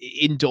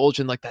indulge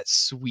in like that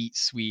sweet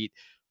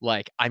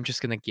like, I'm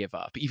just gonna give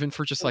up, even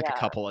for just like a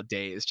couple of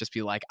days. Just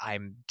be like,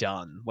 I'm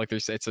done. Like,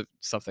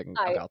 something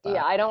about that.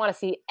 Yeah, I don't want to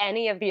see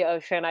any of the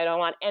ocean. I don't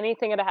want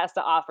anything it has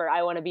to offer.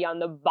 I want to be on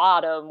the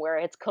bottom where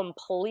it's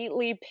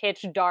completely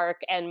pitch dark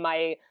and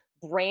my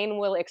brain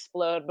will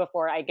explode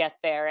before I get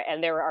there,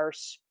 and there are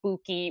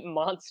spooky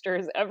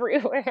monsters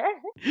everywhere.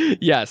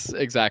 Yes,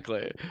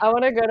 exactly. I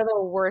want to go to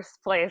the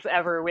worst place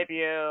ever with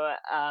you.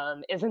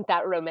 Isn't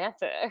that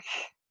romantic?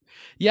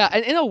 Yeah,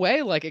 and in a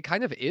way, like, it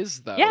kind of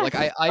is, though. Yes.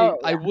 Like,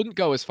 I wouldn't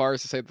go as far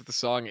as to say that the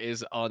song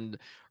is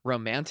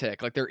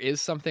unromantic. Like, there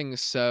is something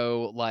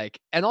so, like,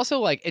 and also,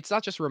 like, it's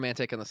not just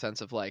romantic in the sense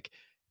of, like,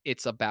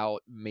 it's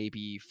about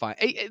maybe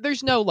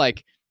there's no,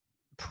 like,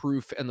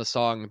 proof in the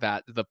song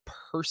that the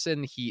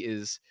person he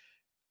is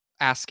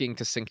asking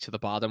to sink to the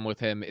bottom with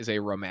him is a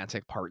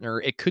romantic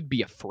partner. It could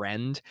be a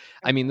friend.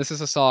 I mean, this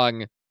is a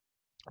song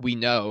we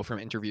know from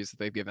interviews that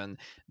they've given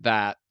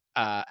that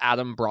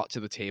Adam brought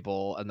to the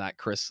table and that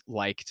Chris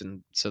liked,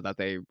 and so that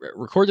they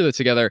recorded it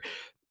together.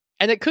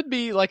 And it could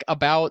be like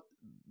about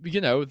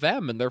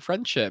them and their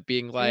friendship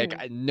being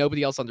like,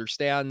 nobody else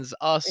understands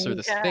us or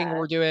this thing Yeah.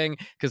 we're doing,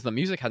 because the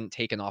music hadn't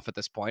taken off at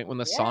this point. When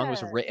the song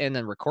was Yeah. written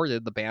and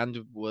recorded, the band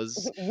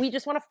was We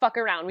just want to fuck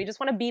around. We just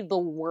want to be the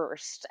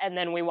worst, and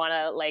then we want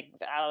to like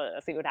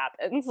see what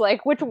happens.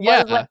 Like, which was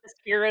Yeah. like the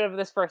spirit of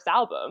this first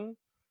album.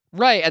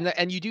 right.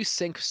 And you do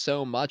sink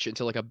so much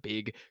into like a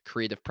big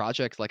creative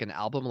project like an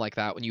album like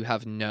that when you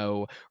have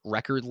no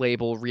record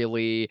label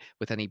really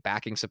with any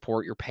backing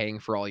support. You're paying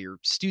for all your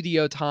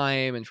studio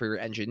time and for your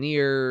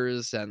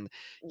engineers and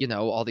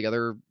all the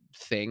other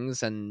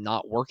things, and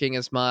not working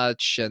as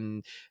much,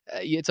 and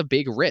it's a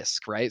big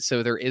risk, right?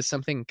 So there is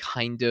something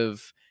kind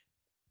of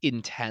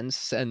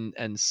intense and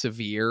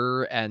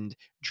severe and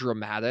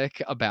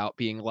dramatic about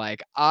being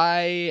like,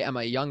 I am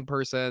a young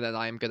person and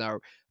I'm gonna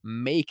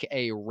make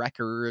a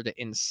record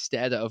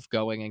instead of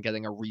going and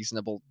getting a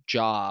reasonable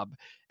job,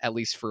 at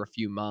least for a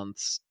few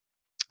months.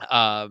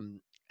 And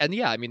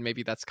yeah, I mean,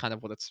 maybe that's kind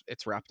of what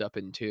it's wrapped up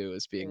into,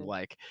 is being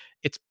like,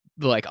 it's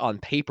like on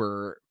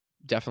paper,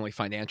 definitely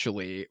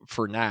financially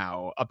for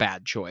now, a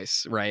bad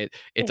choice, right?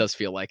 It does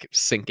feel like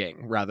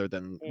sinking rather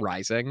than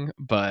rising,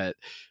 but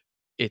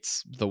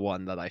it's the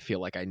one that I feel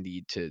like I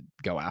need to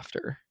go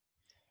after.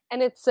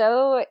 And it's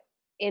so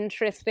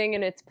interesting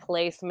in its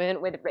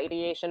placement with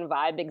Radiation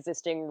Vibe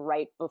existing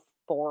right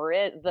before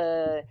it.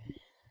 The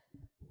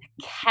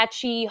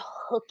catchy,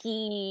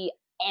 hooky,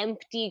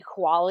 empty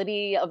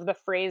quality of the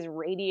phrase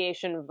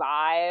radiation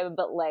vibe,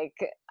 but like,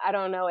 I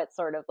don't know, it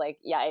sort of like,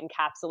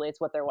 encapsulates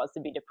what there was to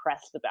be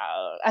depressed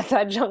about at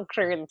that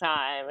juncture in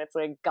time. It's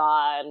like,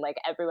 God, like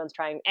everyone's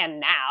trying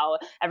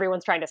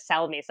to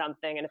sell me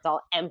something and it's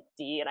all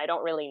empty and I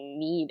don't really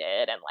need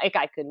it, and like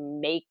I could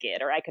make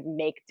it or I could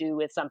make do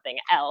with something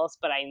else,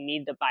 but I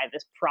need to buy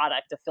this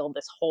product to fill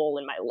this hole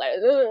in my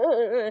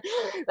life.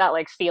 That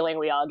like feeling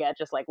we all get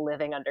just like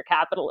living under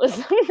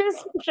capitalism.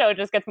 This show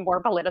just gets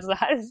more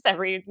politicized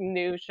every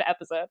new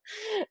episode.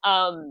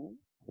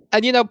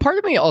 And part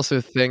of me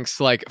also thinks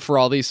like, for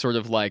all these sort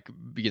of like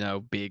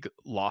big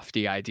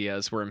lofty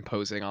ideas we're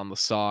imposing on the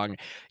song,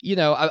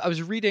 I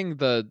was reading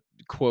the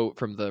quote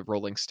from the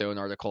Rolling Stone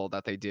article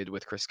that they did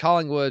with Chris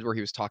Collingwood, where he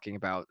was talking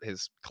about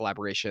his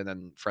collaboration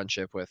and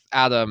friendship with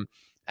Adam.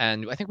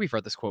 And I think we've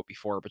read this quote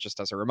before, but just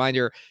as a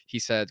reminder, he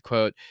said,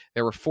 quote,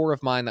 "There were 4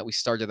 of mine that we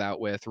started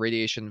out with: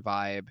 Radiation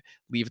Vibe,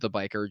 Leave the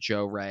Biker,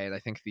 Joe Ray, and I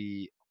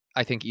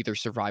think either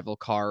Survival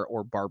Car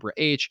or Barbara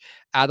H.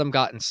 Adam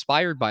got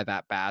inspired by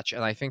that batch,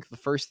 and I think the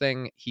first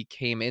thing he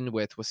came in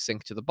with was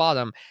Sink to the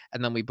Bottom,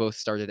 and then we both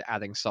started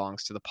adding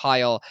songs to the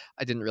pile.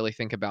 I didn't really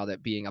think about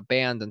it being a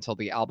band until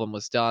the album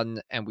was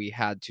done and we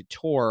had to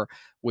tour,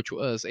 which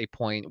was a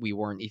point we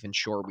weren't even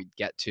sure we'd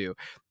get to."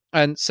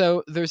 And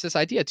so there's this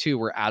idea too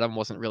where Adam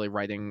wasn't really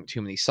writing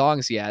too many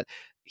songs yet.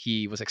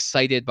 He was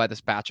excited by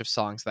this batch of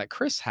songs that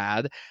Chris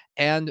had,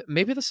 and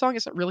maybe the song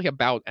isn't really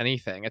about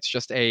anything. It's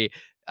just a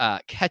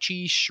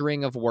catchy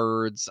string of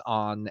words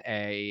on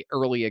a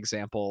early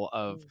example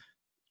of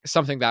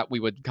something that we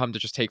would come to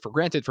just take for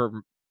granted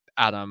from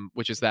Adam,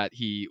 which is that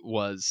he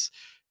was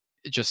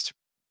just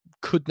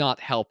could not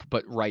help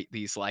but write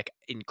these like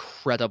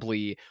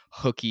incredibly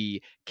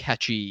hooky,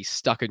 catchy,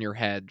 stuck in your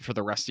head for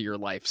the rest of your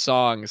life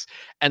songs.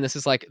 And this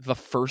is like the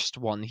first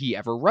one he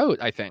ever wrote,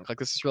 I think. Like,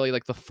 this is really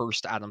like the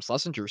first Adam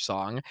Schlesinger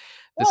song.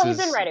 Well, he's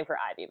been writing for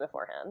Ivy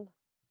beforehand.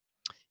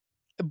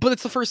 But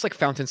it's the first like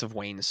Fountains of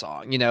Wayne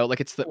song,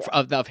 like it's the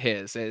of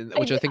his,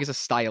 which I think is a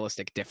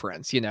stylistic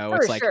difference.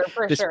 It's like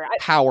this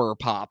power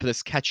pop,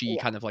 this catchy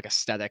kind of like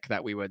aesthetic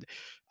that we would,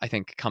 I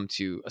think, come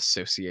to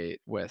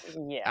associate with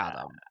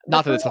Adam.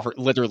 Not that it's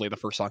literally the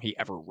first song he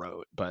ever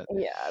wrote, but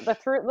the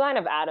through line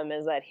of Adam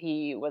is that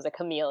he was a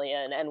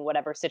chameleon, and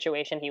whatever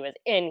situation he was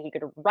in, he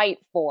could write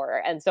for.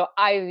 And so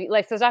Ivy,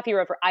 like the stuff he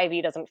wrote for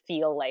Ivy, doesn't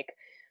feel like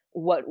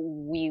what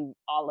we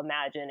all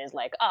imagine is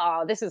like,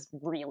 oh, this is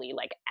really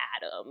like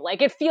Adam. Like,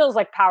 it feels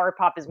like power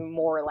pop is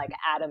more like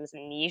Adam's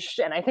niche,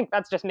 and I think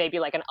that's just maybe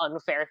like an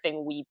unfair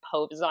thing we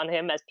pose on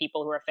him as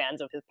people who are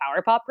fans of his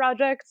power pop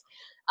projects.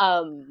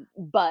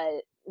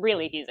 But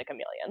really, he's a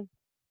chameleon.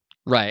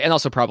 Right, and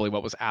also probably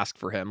what was asked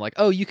for him, like,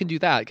 oh, you can do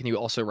that. Can you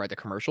also write a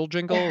commercial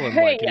jingle? And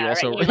like, can you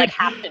also you like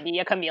have to be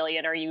a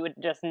chameleon, or you would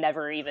just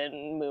never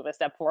even move a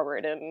step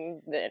forward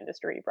in the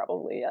industry.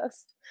 Probably,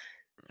 yes.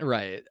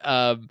 Right.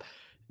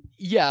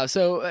 Yeah,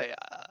 so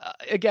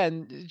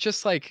again,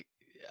 just like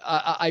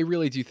I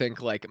really do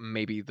think like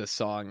maybe the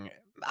song,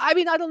 I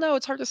mean, I don't know,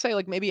 it's hard to say,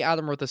 like maybe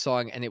Adam wrote the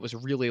song and it was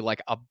really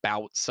like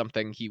about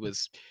something he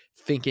was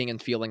thinking and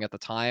feeling at the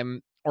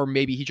time, or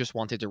maybe he just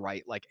wanted to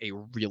write like a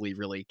really,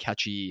 really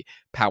catchy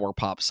power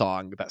pop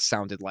song that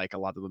sounded like a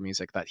lot of the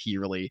music that he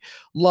really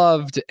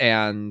loved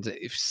and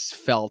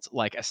felt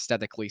like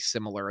aesthetically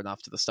similar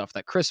enough to the stuff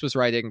that Chris was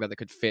writing that it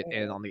could fit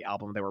in on the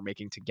album they were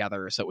making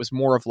together. So it was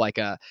more of like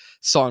a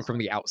song from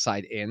the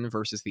outside in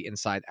versus the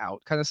inside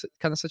out kind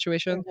of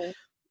situation.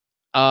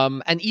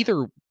 And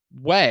either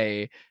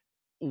way,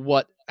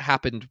 what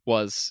happened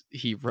was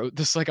he wrote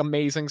this like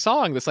amazing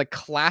song, this like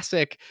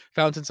classic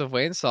Fountains of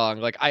Wayne song.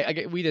 Like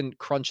we didn't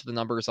crunch the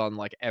numbers on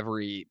like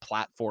every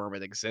platform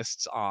it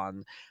exists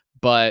on,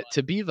 but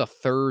to be the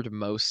third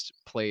most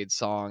played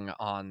song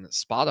on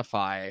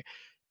Spotify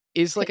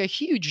is like a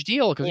huge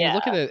deal, because when you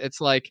look at it, it's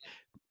like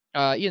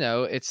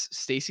it's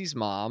Stacy's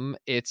Mom,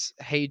 it's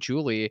Hey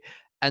Julie,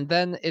 and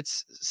then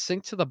it's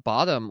Sink to the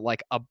Bottom,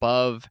 like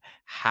above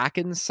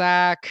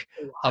Hackensack,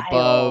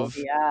 above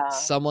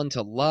Someone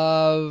to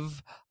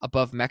Love,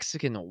 above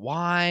Mexican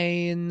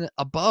Wine,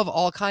 above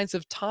all kinds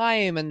of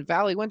Time and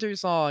Valley Winter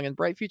Song and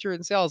Bright Future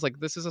and Sales. Like,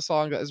 this is a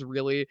song that has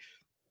really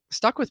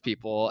stuck with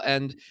people.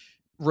 And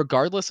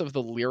regardless of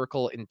the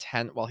lyrical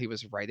intent while he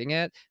was writing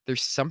it,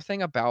 there's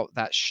something about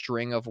that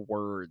string of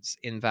words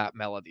in that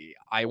melody.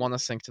 I want to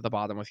sink to the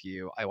bottom with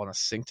you. I want to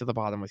sink to the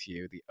bottom with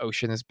you. The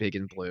ocean is big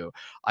and blue.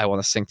 I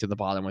want to sink to the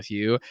bottom with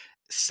you.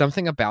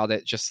 Something about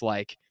it just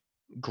like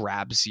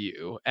grabs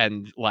you.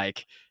 And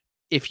like,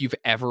 if you've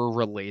ever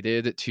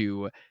related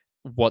to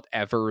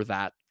whatever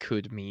that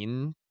could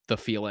mean, the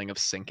feeling of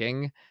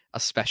sinking,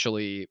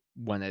 especially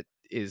when it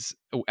is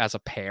as a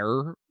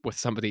pair with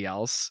somebody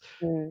else,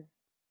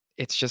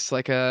 it's just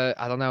like I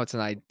don't know, it's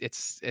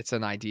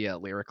an idea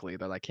lyrically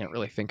that I can't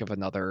really think of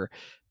another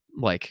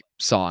like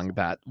song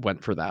that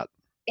went for that.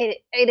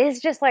 It is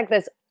just like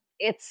this,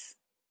 it's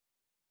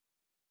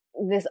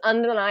this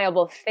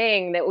undeniable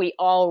thing that we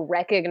all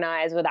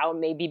recognize without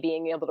maybe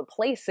being able to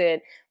place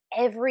it.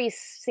 Every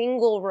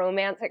single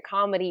romantic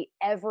comedy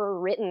ever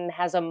written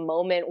has a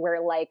moment where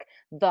like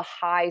the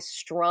high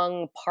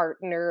strung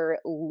partner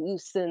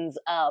loosens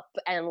up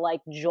and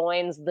like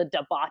joins the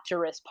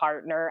debaucherous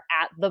partner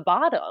at the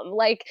bottom.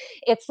 Like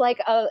it's like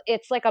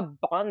a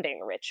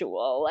bonding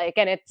ritual. Like,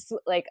 and it's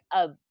like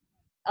a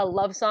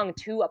love song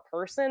to a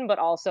person, but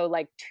also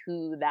like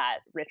to that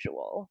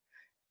ritual.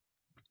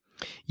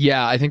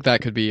 Yeah, I think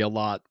that could be a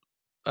lot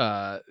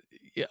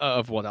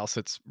of what else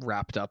it's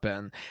wrapped up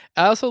in.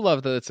 I also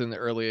love that it's an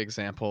early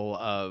example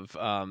of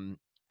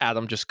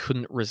Adam just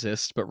couldn't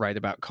resist but write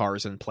about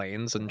cars and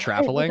planes and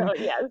traveling.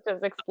 Yeah, it's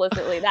just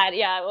explicitly that.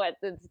 Yeah,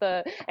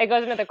 it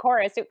goes into the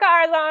chorus to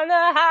 "Cars on the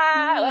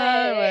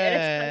highway," and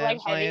it's kind of like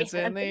planes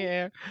heavy in the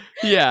air.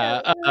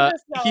 Yeah,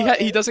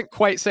 he doesn't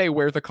quite say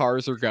where the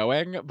cars are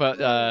going, but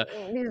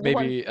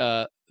maybe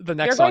the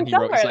next song he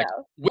wrote is like,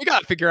 we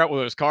gotta figure out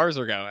where those cars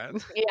are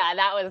going. Yeah,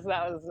 that was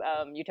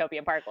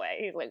Utopia Parkway.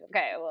 He's like,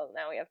 okay, well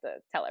now we have to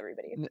tell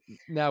everybody.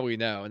 Now we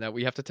know. Now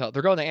we have to tell.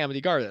 They're going to Amity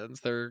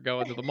Gardens. They're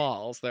going to the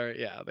malls. They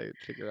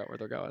figure out where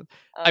they're going.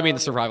 I mean,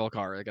 the survival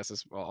car, I guess,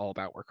 is all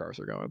about where cars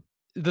are going.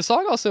 The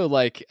song also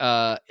like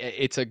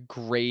it's a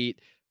great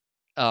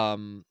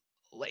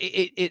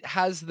it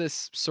has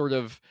this sort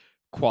of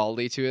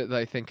quality to it that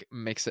I think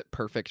makes it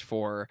perfect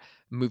for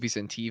movies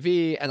and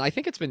TV. And I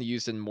think it's been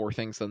used in more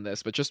things than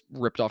this, but just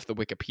ripped off the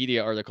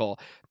Wikipedia article.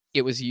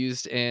 It was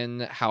used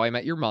in How I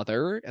Met Your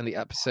Mother and the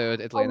episode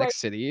Atlantic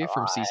City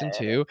from season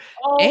 2.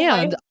 Oh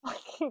and my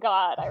fucking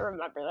God, I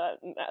remember that.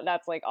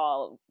 That's like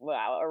a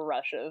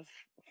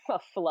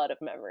flood of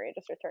memory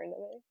just returned to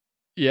me.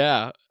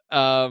 Yeah.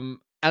 And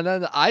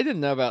then I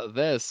didn't know about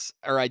this,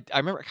 or I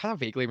remember, kind of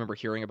vaguely remember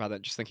hearing about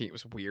it, just thinking it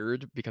was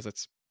weird because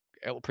it's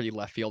pretty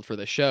left field for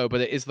the show,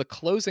 but it is the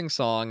closing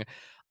song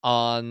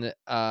on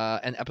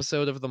an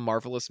episode of The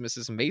Marvelous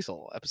Mrs.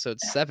 Maisel, episode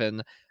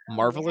 7,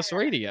 Marvelous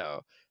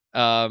Radio.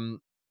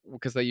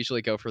 Because they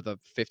usually go for the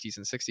 50s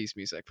and 60s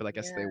music, but I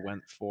guess they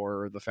went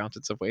for the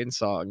Fountains of Wayne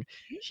song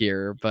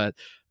here. But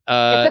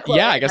I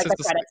guess it's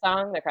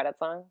the credit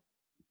song.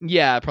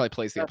 Yeah, it probably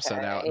plays the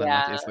episode out, and then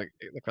that is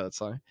the credit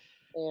song.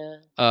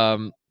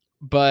 Yeah.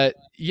 But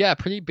yeah,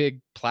 pretty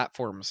big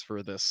platforms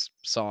for this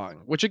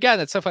song, which again,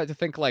 it's so funny to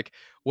think like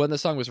when the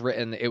song was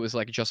written, it was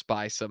like just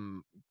by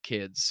some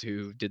kids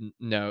who didn't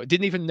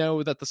even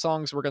know that the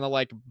songs were going to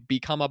like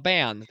become a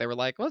band. They were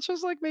like, let's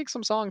just like make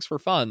some songs for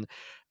fun.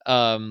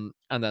 And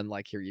then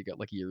like here you go,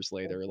 like years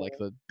later, like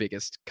the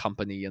biggest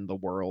company in the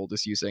world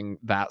is using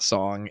that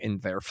song in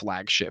their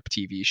flagship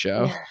TV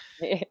show.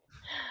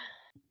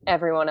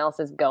 Everyone else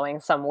is going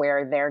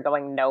somewhere, they're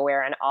going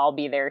nowhere, and I'll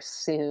be there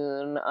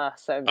soon.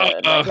 So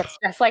good. Like it's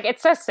just like,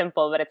 it's so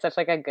simple, but it's such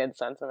like a good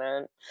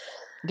sentiment.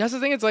 That's the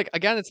thing. It's like,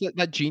 again, it's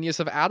that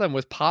genius of Adam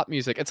with pop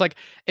music. It's like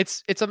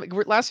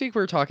last week we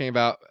were talking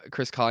about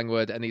Chris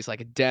Collingwood and these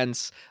like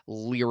dense,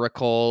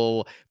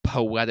 lyrical,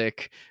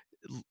 poetic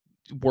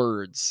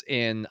words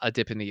in A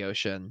Dip in the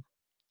Ocean,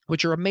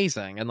 which are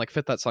amazing and like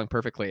fit that song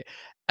perfectly.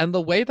 And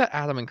the way that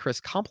Adam and Chris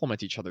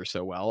complement each other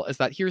so well is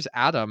that here's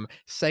Adam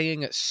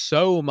saying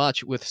so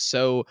much with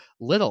so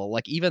little.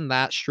 Like even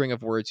that string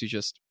of words you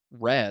just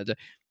read,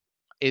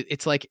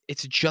 it's like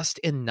it's just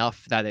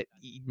enough that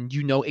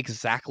you know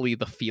exactly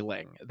the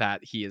feeling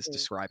that he is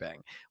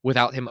describing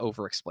without him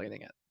over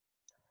explaining it.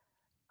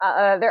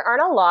 There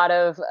aren't a lot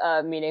of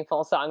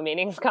meaningful song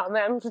meanings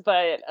comments,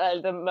 but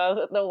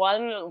the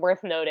one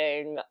worth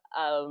noting,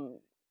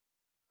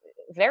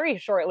 very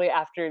shortly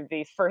after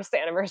the first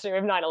anniversary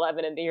of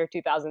 9/11 in the year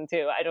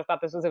 2002, I just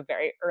thought this was a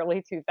very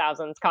early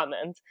 2000s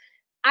comment.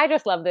 I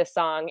just love this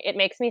song. It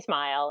makes me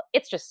smile.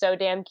 It's just so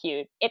damn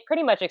cute. It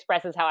pretty much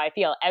expresses how I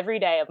feel every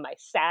day of my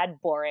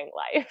sad, boring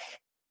life.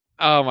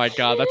 Oh my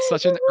god, that's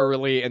such an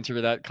early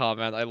internet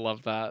comment. I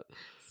love that.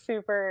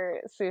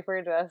 Super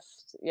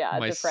just My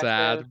depressive.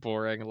 sad,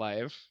 boring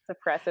life.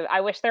 Depressive.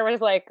 I wish there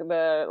was like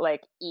the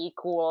like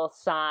equal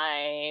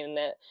sign,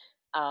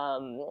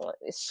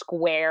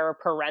 square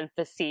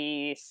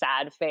parenthesis,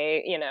 sad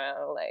face. You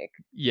know, like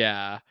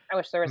Yeah, I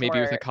wish there was maybe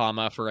more with a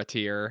comma for a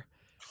tear.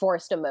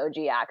 forced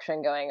emoji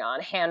action going on,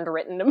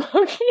 handwritten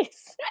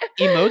emojis.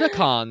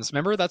 Emoticons.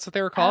 Remember, that's what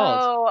they were called.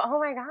 Oh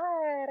my god,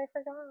 I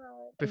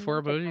forgot.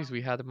 Before emojis,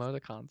 we had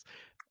emoticons.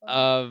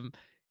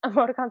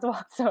 Emoticons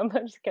walk, so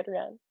emojis could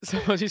run. So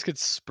emojis could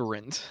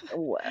sprint.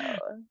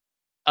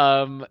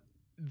 Whoa.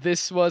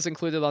 This was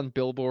included on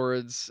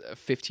Billboard's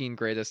 15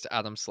 Greatest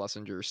Adam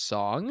Schlesinger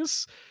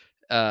Songs.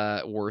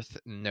 Worth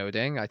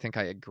noting. I think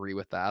I agree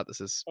with that.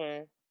 This is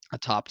a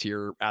top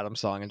tier Adam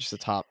song and just a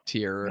top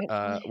tier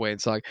Wayne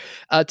song.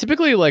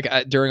 Typically, like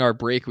during our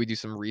break, we do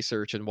some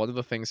research, and one of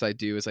the things I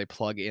do is I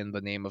plug in the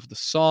name of the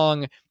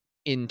song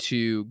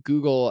into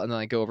Google, and then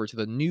I go over to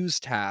the news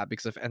tab,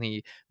 because if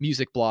any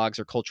music blogs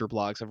or culture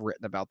blogs have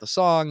written about the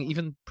song,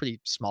 even pretty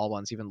small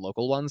ones, even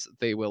local ones,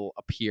 they will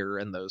appear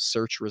in those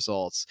search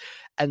results.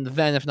 And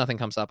then if nothing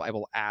comes up, I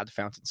will add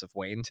Fountains of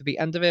Wayne to the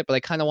end of it. But I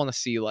kind of want to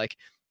see, like,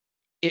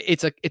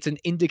 it's an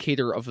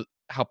indicator of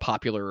how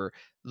popular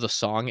the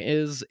song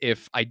is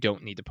if I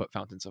don't need to put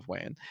Fountains of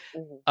Wayne.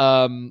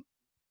 When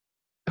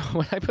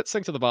I put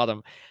Sing to the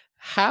Bottom,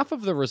 half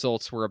of the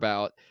results were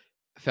about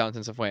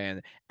Fountains of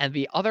Wayne, and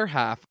the other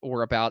half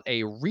were about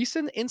a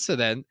recent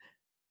incident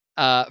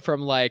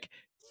from like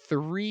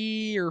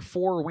 3 or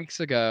 4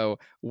 weeks ago,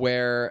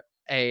 where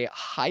a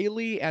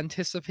highly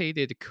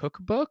anticipated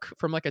cookbook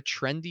from like a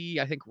trendy,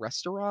 I think,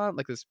 restaurant,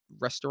 like this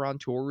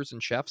restaurateurs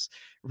and chefs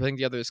were putting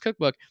together this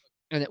cookbook,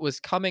 and it was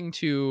coming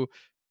to,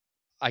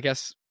 I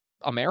guess,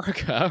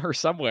 America or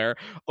somewhere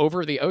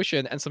over the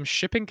ocean, and some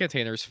shipping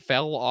containers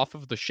fell off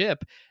of the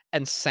ship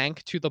and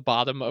sank to the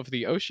bottom of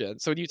the ocean.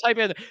 So when you type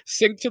in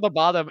 "sink to the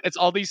bottom," it's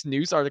all these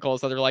news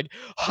articles that are like,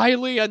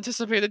 highly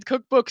anticipated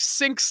cookbook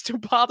sinks to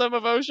bottom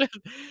of ocean.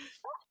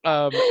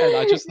 And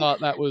I just thought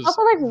that was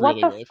also like, what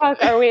really, the really fuck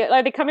funny. are we?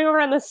 Are they coming over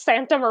on the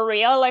Santa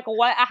Maria? Like,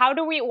 what? How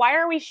do we? Why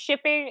are we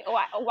shipping?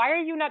 Why are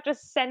you not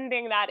just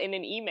sending that in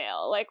an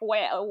email? Like, what?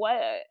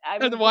 I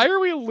mean, And why are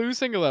we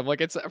losing them?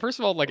 Like, it's first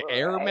of all like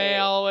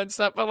airmail and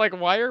stuff, but like,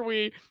 why are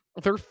we?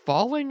 They're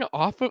falling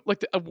off of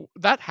like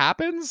that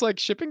happens. Like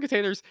shipping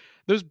containers,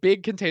 those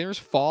big containers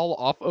fall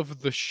off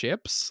of the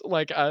ships.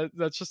 Like,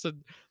 that's just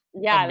an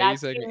that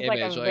amazing seems image.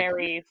 like a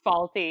very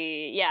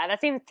faulty. Yeah,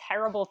 that seems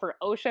terrible for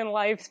ocean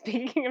life.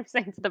 Speaking of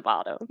Sink to the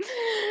Bottom,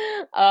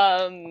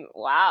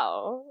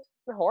 wow.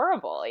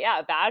 Horrible.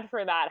 Yeah, bad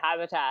for that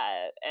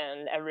habitat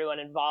and everyone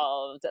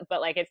involved.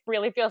 But like, it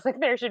really feels like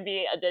there should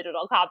be a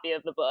digital copy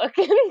of the book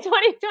in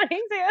 2022.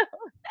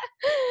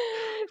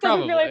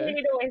 Doesn't feel like we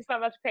need to waste so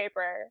much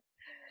paper.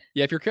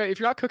 Yeah, if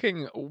you're not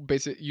cooking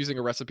using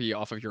a recipe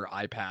off of your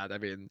iPad, I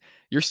mean,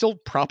 you're still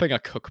propping a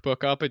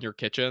cookbook up in your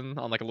kitchen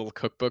on like a little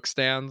cookbook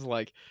stand.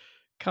 Like,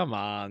 come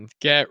on,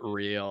 get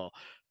real.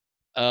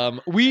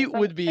 We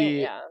would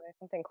be there's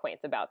something quaint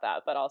about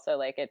that, but also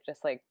like it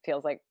just like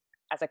feels like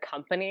as a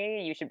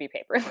company you should be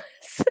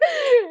paperless.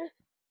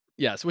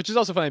 Yes, which is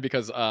also funny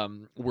because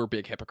we're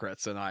big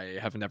hypocrites, and I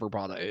have never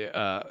bought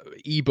a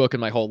ebook in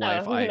my whole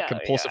life. I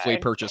compulsively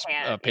purchase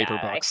paper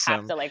books. I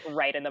have to like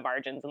write in the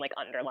margins and like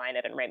underline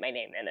it and write my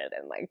name in it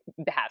and like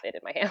have it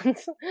in my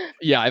hands.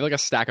 Yeah, I have like a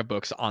stack of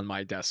books on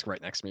my desk right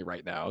next to me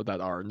right now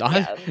that are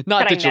not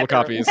digital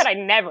copies that I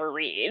never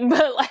read,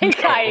 but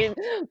like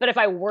but if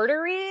I were to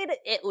read,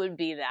 it would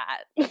be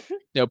that.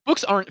 No,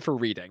 books aren't for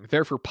reading;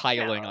 they're for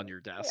piling on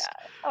your desk.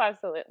 Yeah. Oh,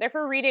 absolutely. They're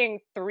for reading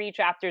 3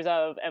 chapters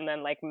of, and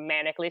then like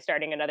manically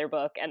starting another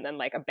book, and then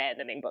like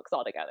abandoning books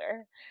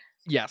altogether.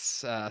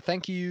 Yes,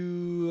 thank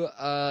you,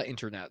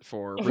 internet,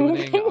 for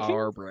ruining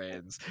our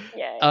brains.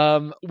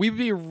 Yay. We'd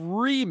be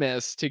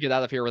remiss to get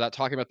out of here without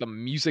talking about the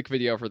music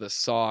video for this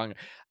song.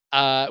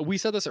 We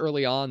said this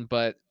early on,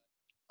 but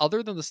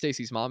other than the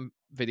Stacy's Mom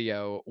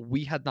video,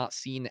 we had not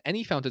seen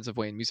any Fountains of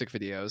Wayne music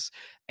videos,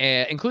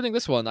 including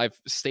this one. I've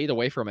stayed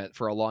away from it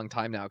for a long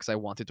time now because I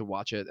wanted to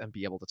watch it and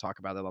be able to talk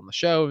about it on the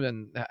show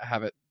and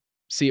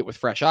see it with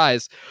fresh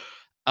eyes.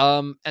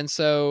 And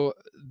so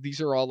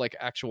these are all like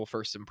actual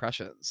first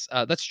impressions.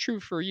 That's true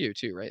for you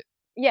too, right?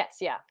 Yes,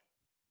 yeah.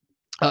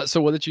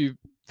 So what did you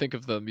think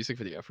of the music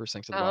video for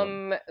Sing to the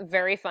Bottom?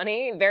 Very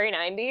funny, very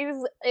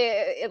 90s.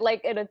 It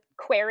like an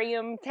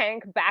aquarium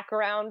tank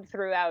background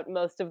throughout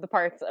most of the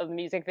parts of the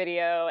music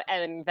video,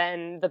 and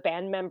then the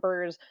band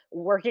members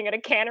working at a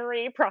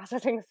cannery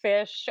processing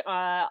fish.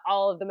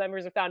 All of the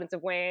members of Fountains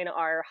of Wayne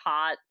are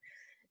hot.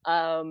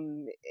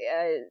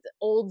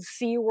 Old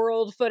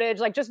SeaWorld footage,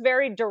 like just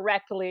very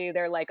directly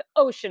they're like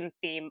ocean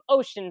theme,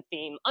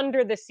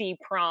 under the sea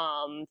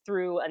prom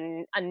through a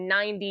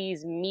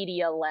 90s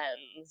media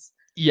lens.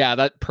 Yeah,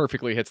 that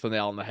perfectly hits the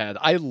nail on the head.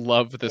 I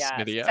love this Yeah,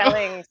 video.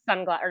 selling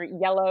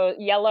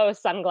yellow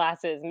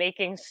sunglasses,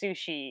 making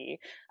sushi.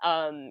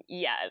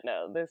 Yeah,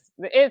 no,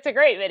 it's a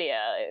great video.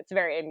 It's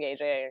very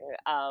engaging.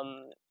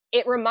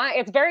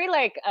 It's very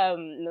like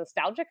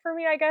nostalgic for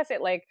me, I guess.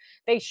 It like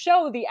they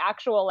show the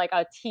actual like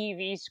a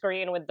TV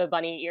screen with the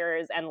bunny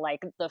ears and like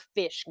the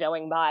fish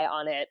going by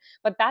on it.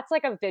 But that's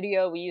like a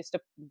video we used to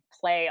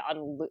play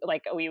on,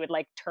 like we would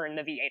like turn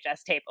the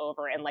VHS tape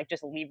over and like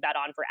just leave that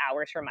on for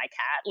hours for my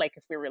cat, like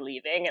if we were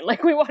leaving and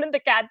like we wanted the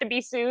cat to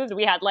be soothed.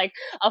 We had like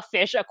a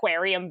fish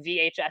aquarium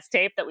VHS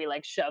tape that we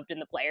like shoved in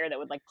the player that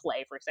would like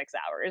play for 6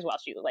 hours while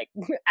she like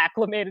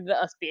acclimated to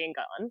us being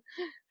gone.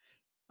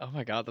 Oh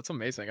my god, that's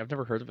amazing. I've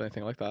never heard of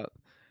anything like that.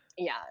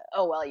 Yeah.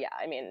 Oh well, yeah.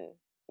 I mean,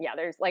 yeah,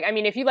 there's like, I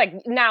mean, if you like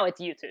now it's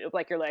YouTube,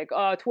 like you're like,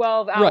 oh,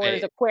 12 hours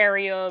Right.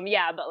 aquarium.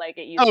 Yeah, but like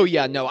it used Oh to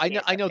yeah, be no, I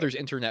know VHS there's tape.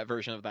 internet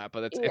version of that,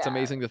 but it's Yeah.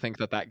 amazing to think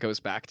that that goes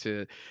back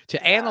to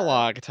Yeah.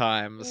 analog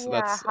times.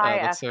 Yeah, high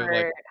That's so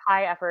like,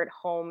 effort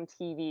home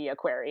TV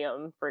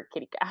aquarium for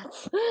kitty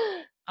cats.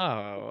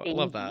 oh,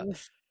 love that.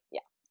 Babies. Yeah.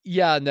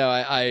 Yeah, no,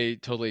 I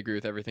totally agree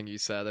with everything you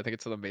said. I think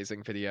it's an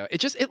amazing video.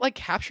 It like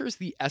captures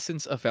the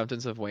essence of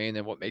Fountains of Wayne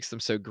and what makes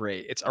them so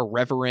great. It's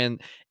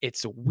irreverent,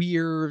 it's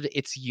weird,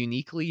 it's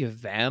uniquely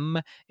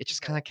them. It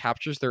just kind of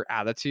captures their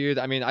attitude.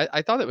 I mean,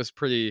 I thought it was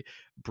pretty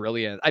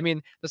brilliant. I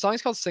mean, the song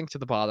is called Sink to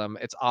the Bottom.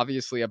 It's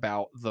obviously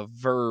about the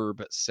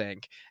verb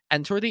sink.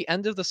 And toward the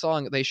end of the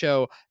song, they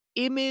show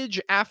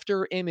image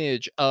after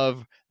image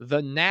of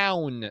the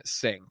noun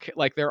sink.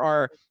 Like there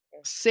are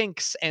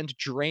sinks and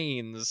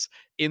drains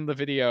in the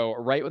video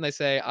right when they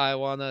say I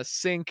want to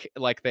sink,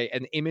 like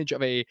an image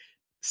of a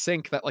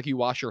sink that like you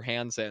wash your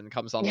hands in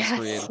comes on the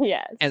screen.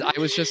 Yes. And I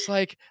was just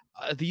like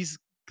these,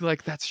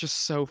 like that's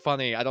just so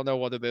funny. I don't know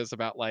what it is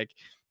about like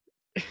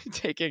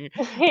taking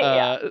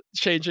Yeah.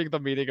 changing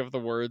the meaning of the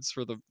words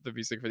for the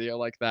music video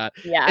like that.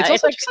 Yeah. It's It's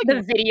also like just like,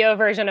 the video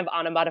version of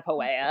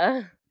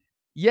Onomatopoeia.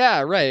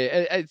 yeah,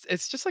 right.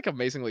 It's just like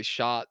amazingly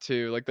shot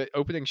too. Like the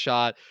opening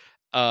shot,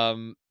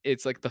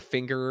 it's like the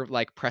finger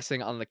like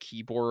pressing on the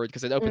keyboard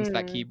because it opens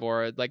that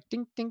keyboard like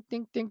ding ding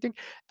ding ding ding.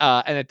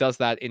 And it does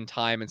that in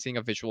time, and seeing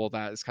a visual of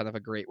that is kind of a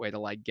great way to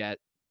like get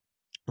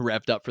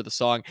revved up for the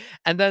song.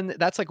 And then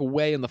that's like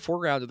way in the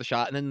foreground of the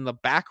shot, and then in the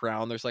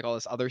background there's like all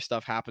this other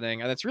stuff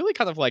happening, and it's really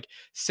kind of like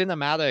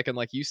cinematic and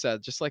like you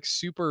said, just like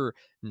super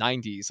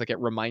 90s. Like it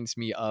reminds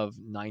me of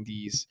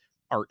 90s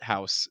art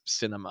house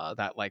cinema,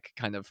 that like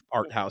kind of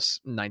art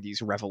house 90s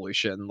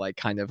revolution, like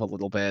kind of a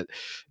little bit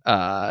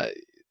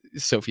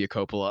Sofia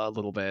Coppola, a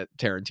little bit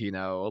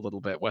Tarantino, a little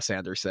bit Wes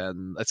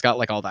Anderson. It's got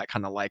like all that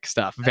kind of like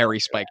stuff, very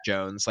Spike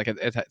Jones, like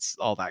it's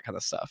all that kind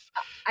of stuff.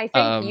 I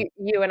think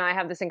you and I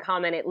have this in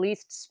common, at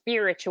least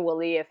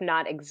spiritually, if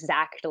not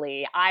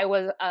exactly. I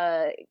was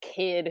a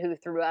kid who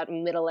throughout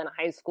middle and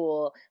high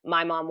school,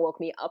 my mom woke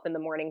me up in the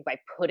morning by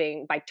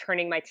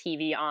turning my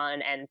TV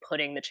on and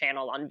putting the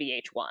channel on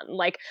VH1.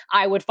 Like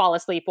I would fall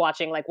asleep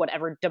watching like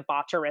whatever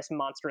debaucherous,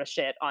 monstrous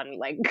shit on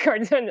like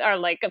cartoon or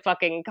like a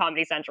fucking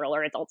Comedy Central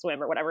or Adult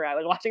Swim or whatever I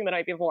was watching the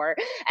night before,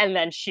 and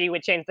then she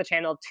would change the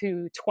channel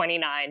to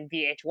 29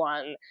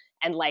 VH1,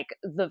 and like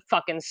the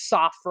fucking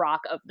soft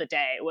rock of the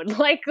day would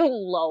like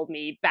lull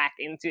me back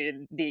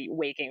into the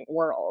waking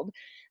world.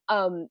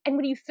 And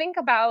when you think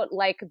about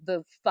like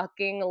the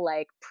fucking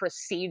like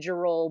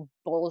procedural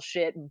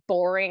bullshit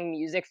boring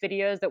music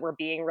videos that were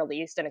being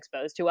released and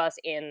exposed to us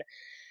in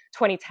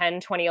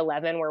 2010,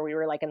 2011, where we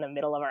were like in the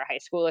middle of our high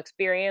school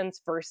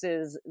experience,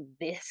 versus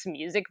this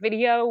music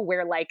video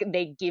where like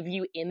they give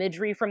you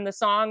imagery from the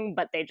song,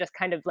 but they just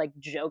kind of like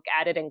joke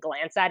at it and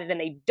glance at it,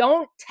 and they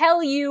don't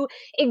tell you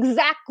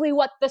exactly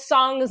what the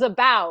song is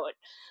about.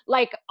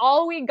 Like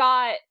all we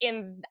got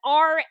in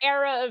our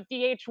era of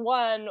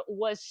VH1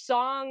 was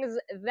songs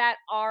that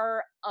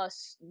are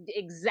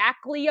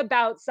exactly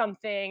about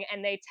something,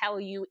 and they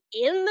tell you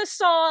in the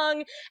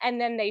song,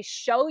 and then they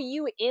show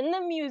you in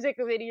the music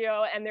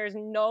video, and there's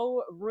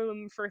no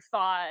room for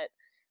thought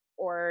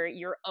or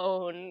your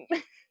own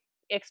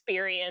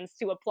experience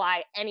to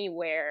apply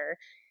anywhere.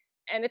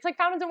 And it's like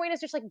Fountains of Wayne is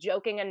just like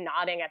joking and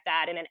nodding at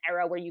that in an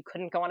era where you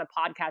couldn't go on a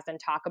podcast and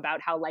talk about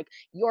how like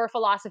your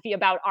philosophy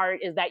about art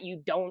is that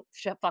you don't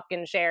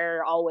fucking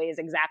share always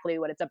exactly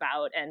what it's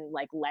about, and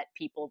like let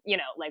people, you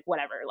know, like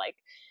whatever, like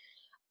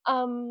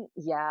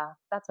yeah,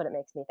 that's what it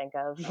makes me think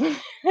of.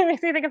 It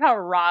makes me think of how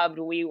robbed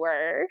we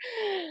were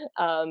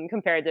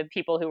compared to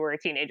people who were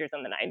teenagers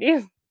in the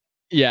 90s.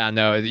 Yeah,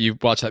 no, you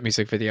watch that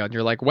music video and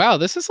you're like, wow,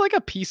 this is like a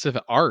piece of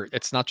art.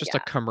 It's not just a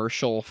Yeah.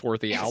 commercial for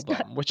the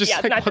album, which is Yeah,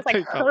 it's like not what just they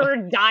like felt like.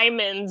 Her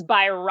Diamonds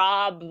by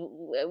Rob,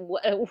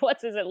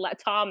 what's his name,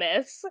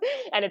 Thomas,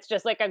 and it's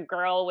just like a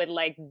girl with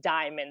like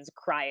diamonds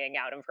crying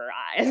out of her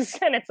eyes,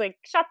 and it's like,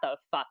 shut the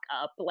fuck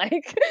up,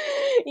 like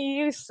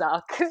you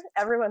suck.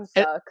 Everyone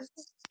sucks.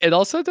 It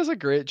also does a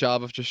great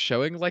job of just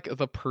showing like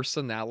the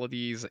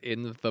personalities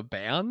in the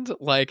band.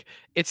 Like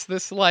it's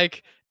this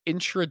like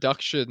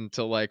introduction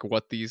to like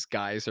what these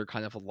guys are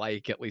kind of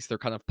like, at least they're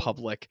kind of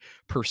public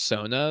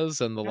personas,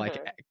 and the like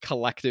Mhm.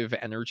 collective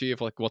energy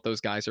of like what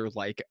those guys are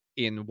like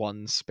in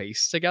one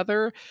space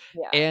together.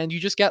 Yeah. And you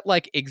just get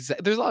like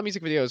there's a lot of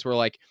music videos where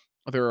like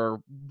there are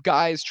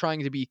guys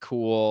trying to be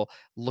cool,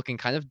 looking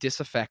kind of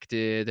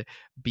disaffected,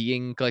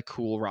 being like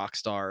cool rock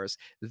stars.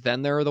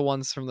 Then there are the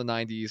ones from the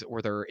 90s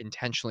where they're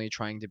intentionally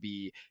trying to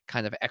be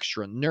kind of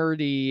extra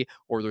nerdy,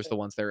 or there's the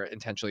ones that are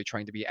intentionally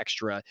trying to be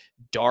extra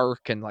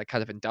dark and like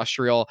kind of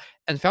industrial.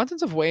 And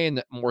Fountains of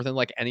Wayne, more than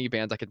like any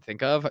band I can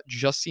think of,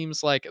 just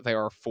seems like they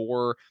are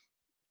for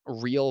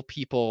real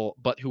people,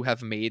 but who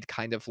have made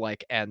kind of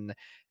like an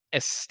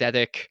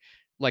aesthetic,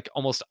 like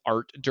almost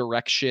art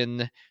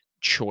direction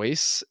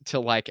choice to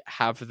like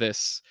have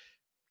this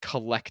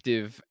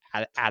collective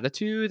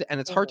attitude. And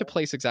it's hard to Mhm.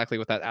 place exactly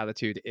what that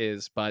attitude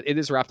is, but it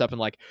is wrapped up in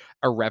like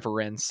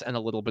irreverence and a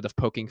little bit of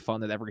poking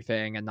fun at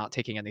everything and not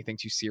taking anything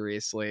too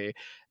seriously,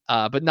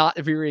 but not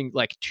veering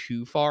like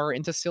too far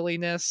into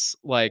silliness.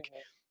 Like,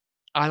 Mhm.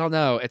 I don't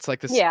know, it's like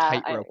this Yeah,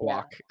 tightrope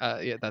walk,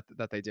 yeah,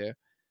 that they do.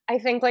 I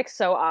think like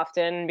so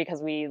often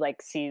because we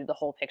like see the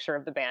whole picture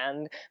of the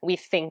band, we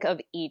think of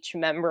each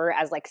member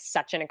as like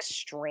such an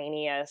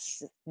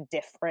extraneous,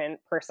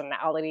 different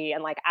personality.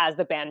 And like as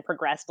the band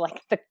progressed,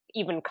 like the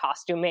even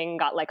costuming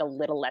got like a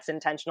little less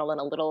intentional and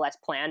a little less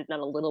planned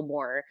and a little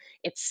more,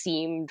 it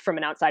seemed from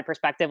an outside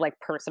perspective, like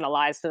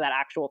personalized to that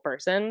actual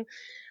person.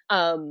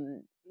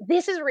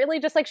 This is really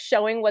just like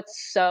showing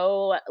what's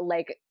so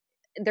like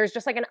there's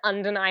just like an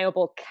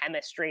undeniable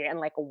chemistry and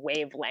like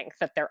wavelength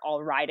that they're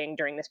all riding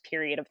during this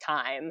period of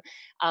time.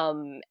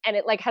 And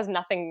it like has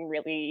nothing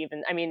really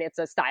even, I mean, it's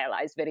a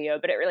stylized video,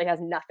 but it really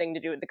has nothing to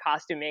do with the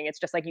costuming. It's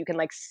just like you can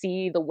like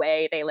see the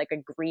way they like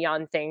agree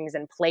on things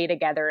and play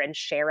together and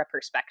share a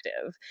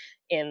perspective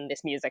in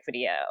this music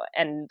video.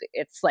 And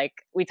it's like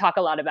we talk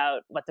a lot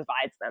about what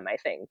divides them, I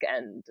think,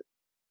 and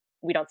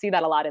we don't see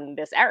that a lot in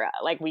this era.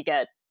 Like we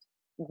get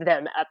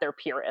them at their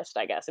purest,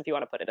 I guess, if you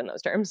want to put it in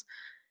those terms.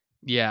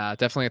 Yeah,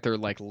 definitely at their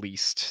like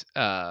least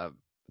at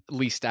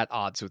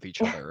odds with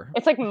each other.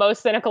 It's like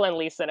most cynical and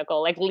least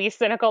cynical. Like least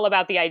cynical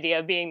about the idea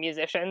of being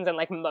musicians and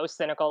like most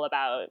cynical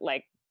about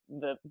like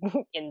the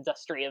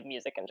industry of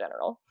music in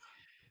general.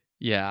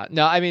 Yeah,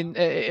 no, I mean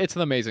it's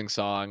an amazing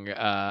song.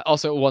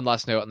 Also, one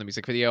last note on the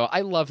music video: I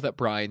love that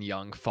Brian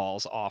Young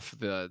falls off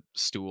the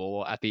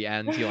stool at the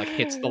end. He like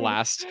hits the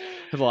last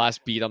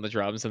beat on the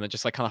drums and then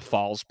just like kind of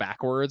falls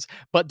backwards,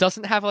 but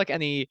doesn't have like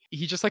any.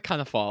 He just like kind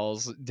of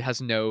falls,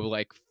 has no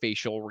like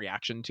facial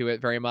reaction to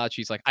it very much.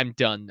 He's like, "I'm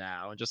done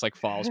now," and just like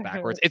falls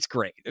backwards. It's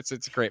great. It's a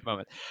great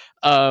moment.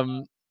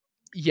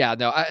 Yeah,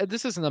 no,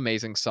 this is an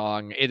amazing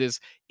song. It is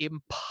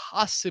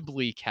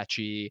impossibly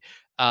catchy.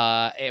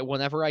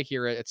 Whenever I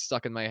hear it, it's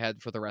stuck in my head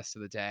for the rest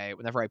of the day.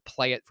 Whenever I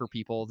play it for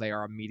people, they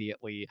are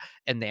immediately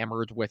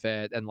enamored with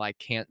it and like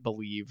can't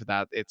believe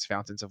that it's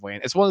Fountains of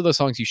Wayne. It's one of those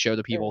songs you show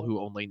to people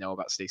who only know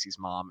about Stacy's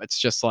mom. It's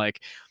just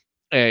like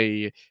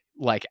a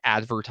like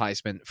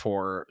advertisement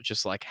for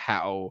just like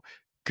how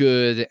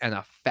good and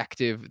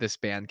effective this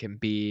band can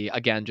be.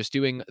 Again, just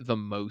doing the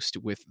most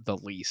with the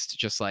least.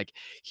 Just like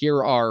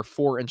here are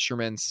 4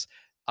 instruments,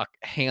 a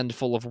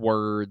handful of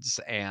words,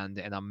 and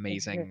an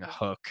amazing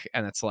hook,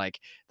 and it's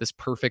like this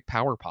perfect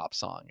power pop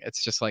song.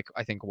 It's just like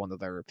I think one of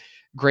their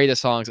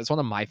greatest songs. It's one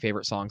of my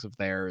favorite songs of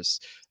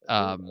theirs.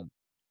 I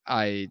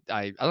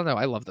don't know,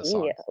 I love this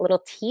song. A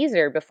little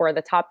teaser before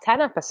the top 10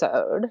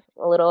 episode.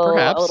 A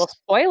little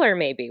spoiler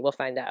maybe, we'll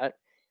find out.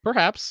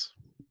 Perhaps.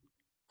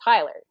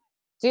 Tyler,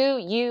 do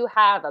you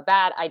have a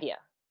bad idea?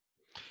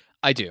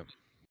 I do.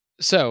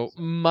 So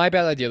my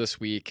bad idea this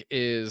week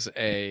is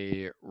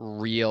a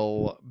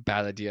real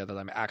bad idea that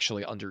I'm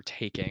actually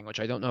undertaking, which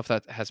I don't know if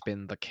that has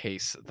been the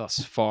case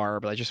thus far,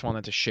 but I just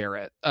wanted to share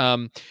it.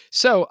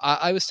 So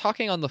I was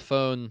talking on the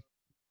phone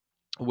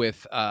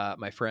with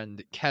my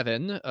friend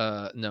Kevin,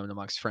 known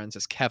amongst friends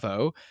as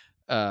Kevo.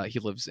 He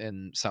lives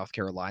in South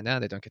Carolina,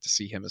 and I don't get to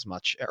see him as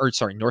much, or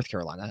sorry, North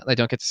Carolina. And I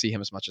don't get to see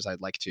him as much as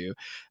I'd like to.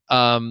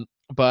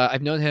 But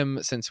I've known him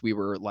since we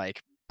were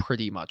like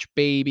pretty much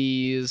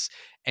babies.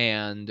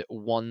 And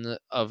one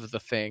of the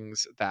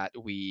things that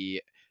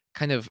we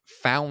kind of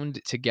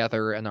found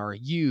together in our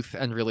youth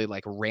and really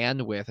like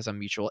ran with as a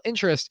mutual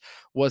interest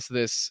was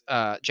this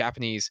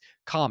Japanese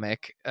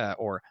comic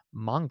or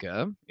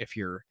manga, if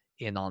you're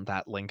in on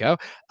that lingo,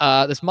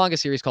 this manga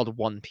series called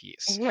One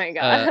Piece. Oh my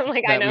god!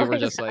 I know we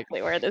exactly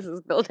where this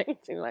is building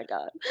to. My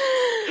god.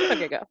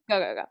 Okay,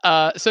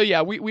 go. So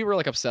yeah, we were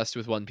like obsessed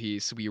with One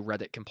Piece. We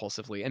read it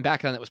compulsively, and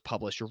back then it was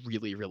published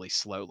really, really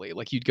slowly.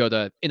 Like you'd go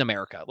to in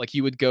America, like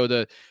you would go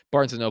to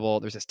Barnes and Noble.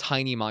 There's this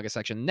tiny manga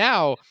section.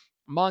 Now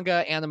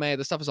manga, anime,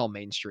 the stuff is all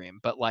mainstream,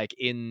 but like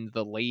in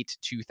the late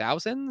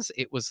 2000s,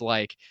 it was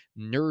like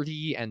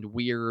nerdy and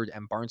weird,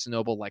 and Barnes and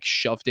Noble like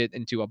shoved it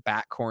into a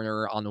back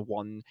corner on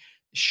one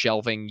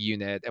shelving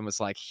unit and was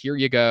like, here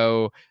you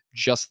go,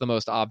 just the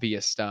most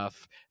obvious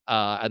stuff.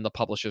 And the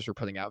publishers were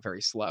putting out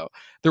very slow.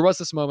 There was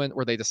this moment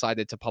where they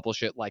decided to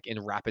publish it like in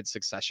rapid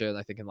succession,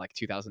 I think in like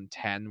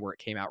 2010, where it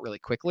came out really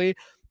quickly.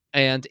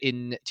 And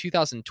in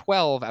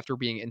 2012, after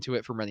being into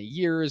it for many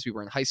years, we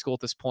were in high school at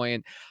this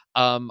point.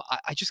 I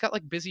just got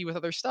like busy with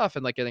other stuff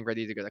and like getting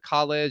ready to go to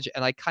college,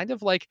 and I kind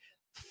of like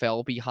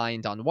fell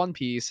behind on One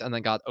Piece and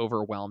then got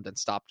overwhelmed and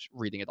stopped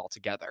reading it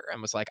altogether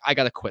and was like, I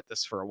gotta quit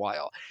this for a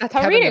while. That's how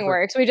Kevin reading never-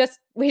 works. We just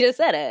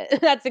said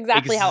it. That's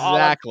exactly how all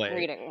of Exactly.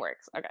 reading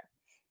works. Okay.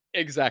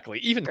 Exactly.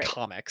 Even Great.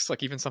 comics,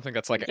 like even something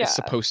that's like Yeah. is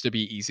supposed to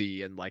be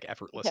easy and like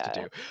effortless to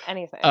Yeah. do.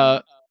 Anything.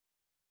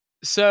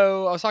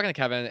 So I was talking to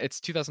Kevin. It's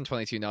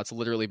 2022 now. It's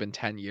literally been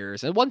 10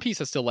 years, and One Piece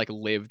has still like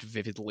lived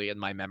vividly in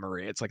my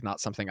memory. It's like not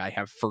something I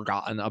have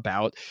forgotten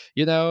about,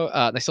 and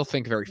I still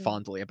think very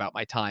fondly about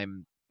my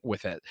time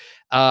with it.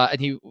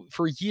 And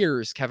for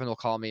years, Kevin will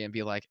call me and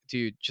be like,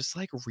 "Dude, just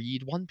like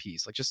read One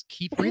Piece. Like just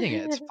keep reading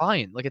it. It's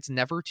fine. Like it's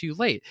never too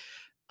late."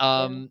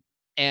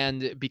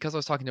 And because I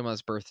was talking to him on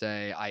his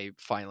birthday, I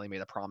finally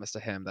made a promise to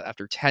him that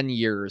after 10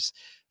 years,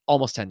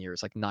 almost 10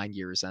 years, like 9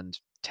 years and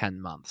 10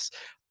 months,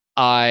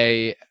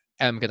 I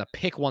am going to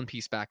pick One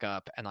Piece back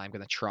up and I'm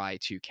going to try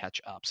to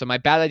catch up. So my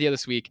bad idea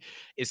this week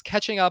is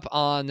catching up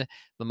on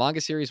the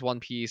manga series One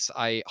Piece.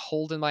 I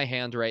hold in my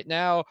hand right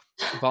now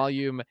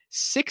volume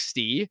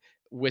 60,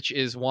 which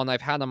is one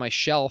I've had on my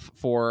shelf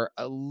for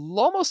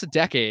almost a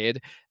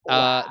decade.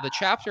 The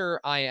chapter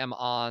I am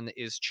on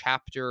is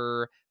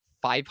chapter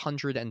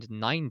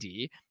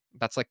 590.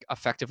 That's like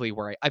effectively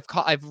where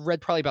I've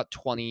read probably about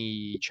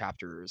 20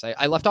 chapters.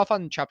 I left off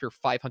on chapter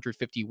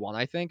 551,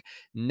 I think.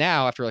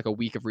 Now, after like a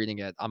week of reading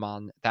it, I'm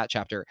on that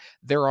chapter.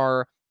 There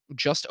are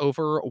just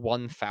over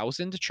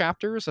 1,000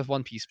 chapters of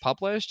One Piece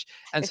published.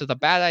 And so the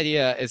bad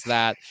idea is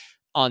that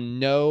on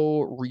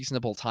no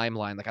reasonable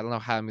timeline, like I don't know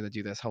how I'm going to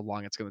do this, how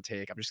long it's going to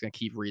take. I'm just going to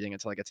keep reading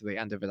until I get to the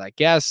end of it, I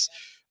guess.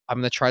 I'm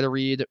going to try to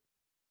read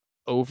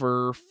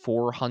over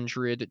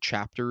 400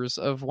 chapters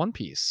of One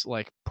Piece,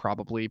 like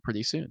probably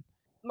pretty soon.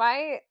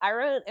 I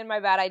wrote in my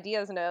bad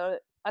ideas note,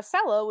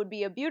 Acela would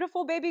be a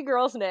beautiful baby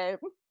girl's name.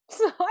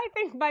 So I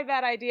think my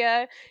bad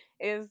idea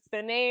is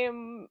to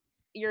name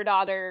your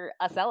daughter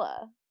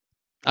Acela.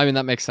 I mean,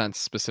 that makes sense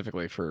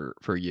specifically for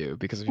you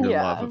because of your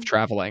love of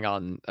traveling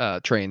on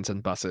trains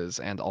and buses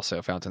and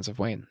also Fountains of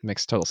Wayne.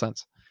 Makes total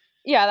sense.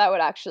 Yeah, that would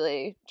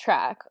actually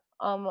track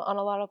on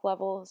a lot of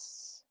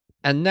levels.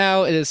 And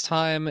now it is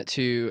time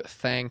to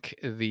thank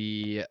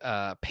the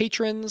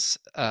patrons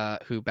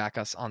who back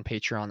us on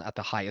Patreon at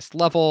the highest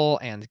level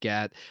and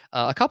get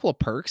a couple of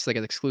perks. They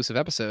get exclusive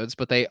episodes,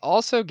 but they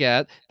also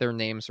get their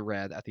names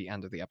read at the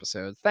end of the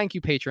episode. Thank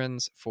you,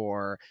 patrons,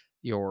 for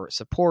your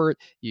support.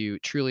 You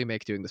truly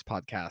make doing this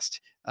podcast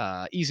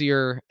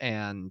easier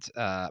and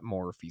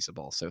more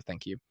feasible. So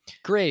thank you.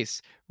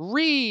 Grace,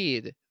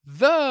 read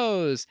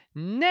those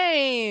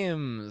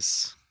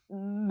names.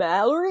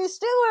 Mallory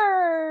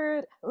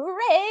Stewart,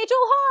 Rachel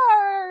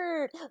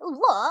Hart,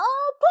 Law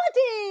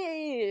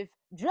Pontiff,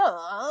 John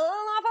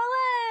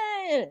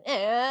Laughlin,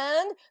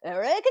 and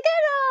Eric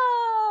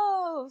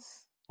Aganos.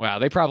 Wow,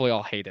 they probably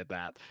all hated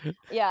that.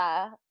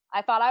 Yeah,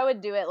 I thought I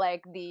would do it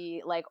like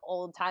the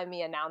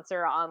old-timey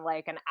announcer on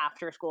like an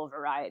after-school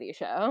variety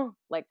show.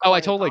 Like, oh,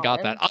 I totally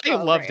got that. I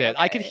loved great. it.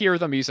 Okay. I could hear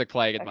the music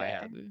playing in my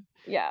head.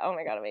 Yeah. Oh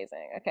my god,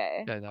 amazing.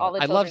 Okay. I know. All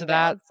the I loved children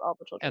that, dance, all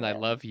the children and I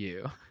dance. love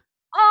you.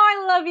 Oh,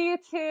 I love you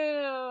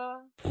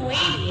too.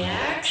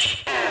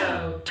 Waniacs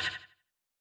out.